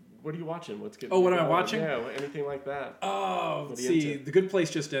like, what are you watching? What's getting? Oh, what am I going? watching? Yeah, anything like that. Oh, What are you see, into? The Good Place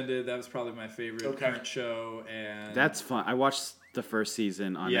just ended. That was probably my favorite Okay. current show, and That's fun. I watched the first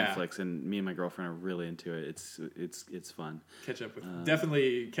season on Yeah. Netflix, and me and my girlfriend are really into it. It's fun.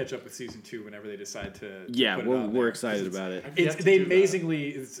 definitely catch up with season 2 whenever they decide to. Yeah, put it we're on there. excited about it. Yet to They do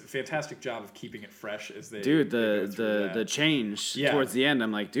that. it's a fantastic job of keeping it fresh as they. Dude, they go through the that. change Yeah. towards the end,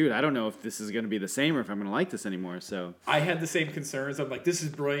 I'm like, dude, I don't know if this is going to be the same or if I'm going to like this anymore. So I had the same concerns. I'm like, this is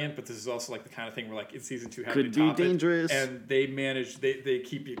brilliant, but this is also like the kind of thing where like in season 2 how Could do you be top it? dangerous. And they manage. They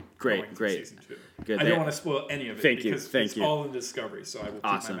keep you going through Great. season 2. Good. I don't want to spoil any of it. Thank you, because thank it's you. all in discovery, so I will keep my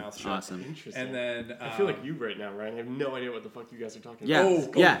awesome, mouth shut. awesome. Interesting. And then I feel like you right now, Ryan. I have no idea what the fuck you guys are talking Yeah, about. Oh,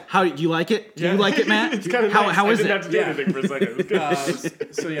 cool. yeah. How you like it? Do you like it, Matt? It's kind of how nice. how I is didn't it? have to do Yeah. anything for a second. It was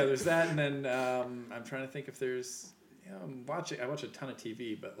good. so yeah, there's that, and then I'm trying to think if there's. I watch a ton of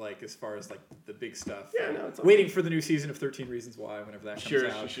TV, but like as far as like the big stuff, Yeah, no, it's all waiting for the new season of 13 Reasons Why whenever that comes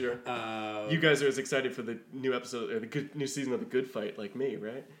out. Sure. Uh, You guys are as excited for the new episode, or the new season of The Good Fight, like me,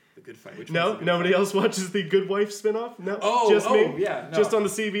 right? The Good Fight. Which No, one's the Good nobody Fight? else watches the Good Wife spinoff. No, Oh, just me. yeah, no. Just on the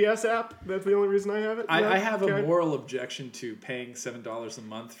CBS app. That's the only reason I have it. No? I have Okay. a moral objection to paying $7 a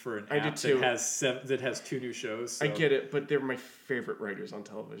month for an I do app too. that has 2 new shows. So. I get it, but they're my favorite writers on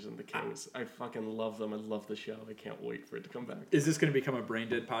television, the Kings. I fucking love them. I love the show. I can't wait for it to come back. Is this going to become a Brain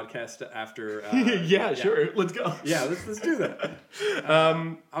Dead podcast after? Yeah, sure. Let's go. Yeah, let's do that.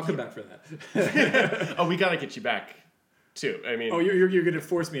 I'll come back for that. Oh, we gotta get you back, too. I mean, Oh, you're going to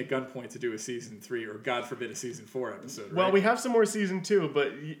force me at gunpoint to do a season 3 or God forbid a season 4 episode. Right? well, we have some more season 2,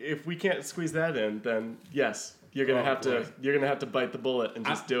 but if we can't squeeze that in, then yes, you're gonna Oh, have boy. to bite the bullet and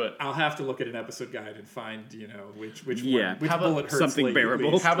just do it. I'll have to look at an episode guide and find which Yeah. one, which How about bullet hurts something least.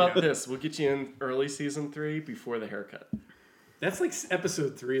 bearable? How about this? We'll get you in early season 3 before the haircut. That's like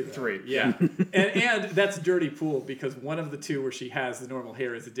episode 3. Though. 3. Yeah, and that's Dirty Pool because one of the 2 where she has the normal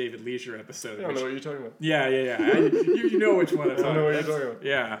hair is a David Leisure episode. I don't know what you're talking about. Yeah. You know which one I'm I don't know what you're about. talking about.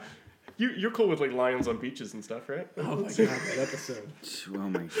 Yeah. You're cool with like lions on beaches and stuff, right? Oh my god, that episode. Oh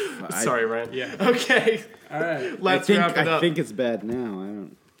my. Sorry, Ryan. Yeah. Okay, All right. let's wrap it I up. think it's bad now. I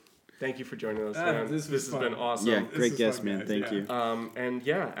don't. Thank you for joining us, Ah, man. this was has fun. been awesome. Yeah, This great is guest, fun, man. guys, Thank yeah. you. And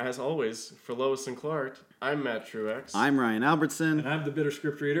yeah, as always, for Lois and Clark, I'm Matt Truex. I'm Ryan And Albertson. I'm the bitter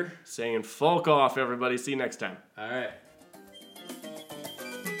script reader. saying folk off, everybody. See you next time. All right.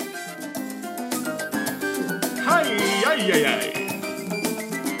 Hi, yi, yi, yi.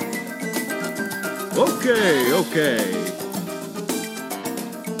 Okay.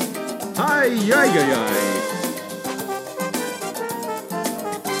 Hi, yi.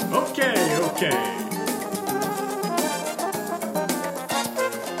 Okay.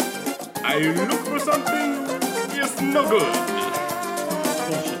 I look for something. It's no good.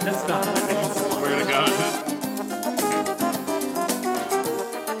 Bullshit. That's not what it is. Swear to God.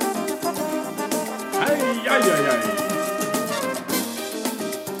 Ay.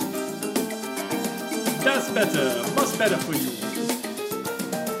 That's better. Much better for you.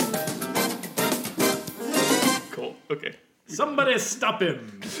 Cool. Okay. Somebody stop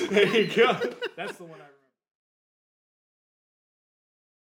him. There you go. That's the one I remember.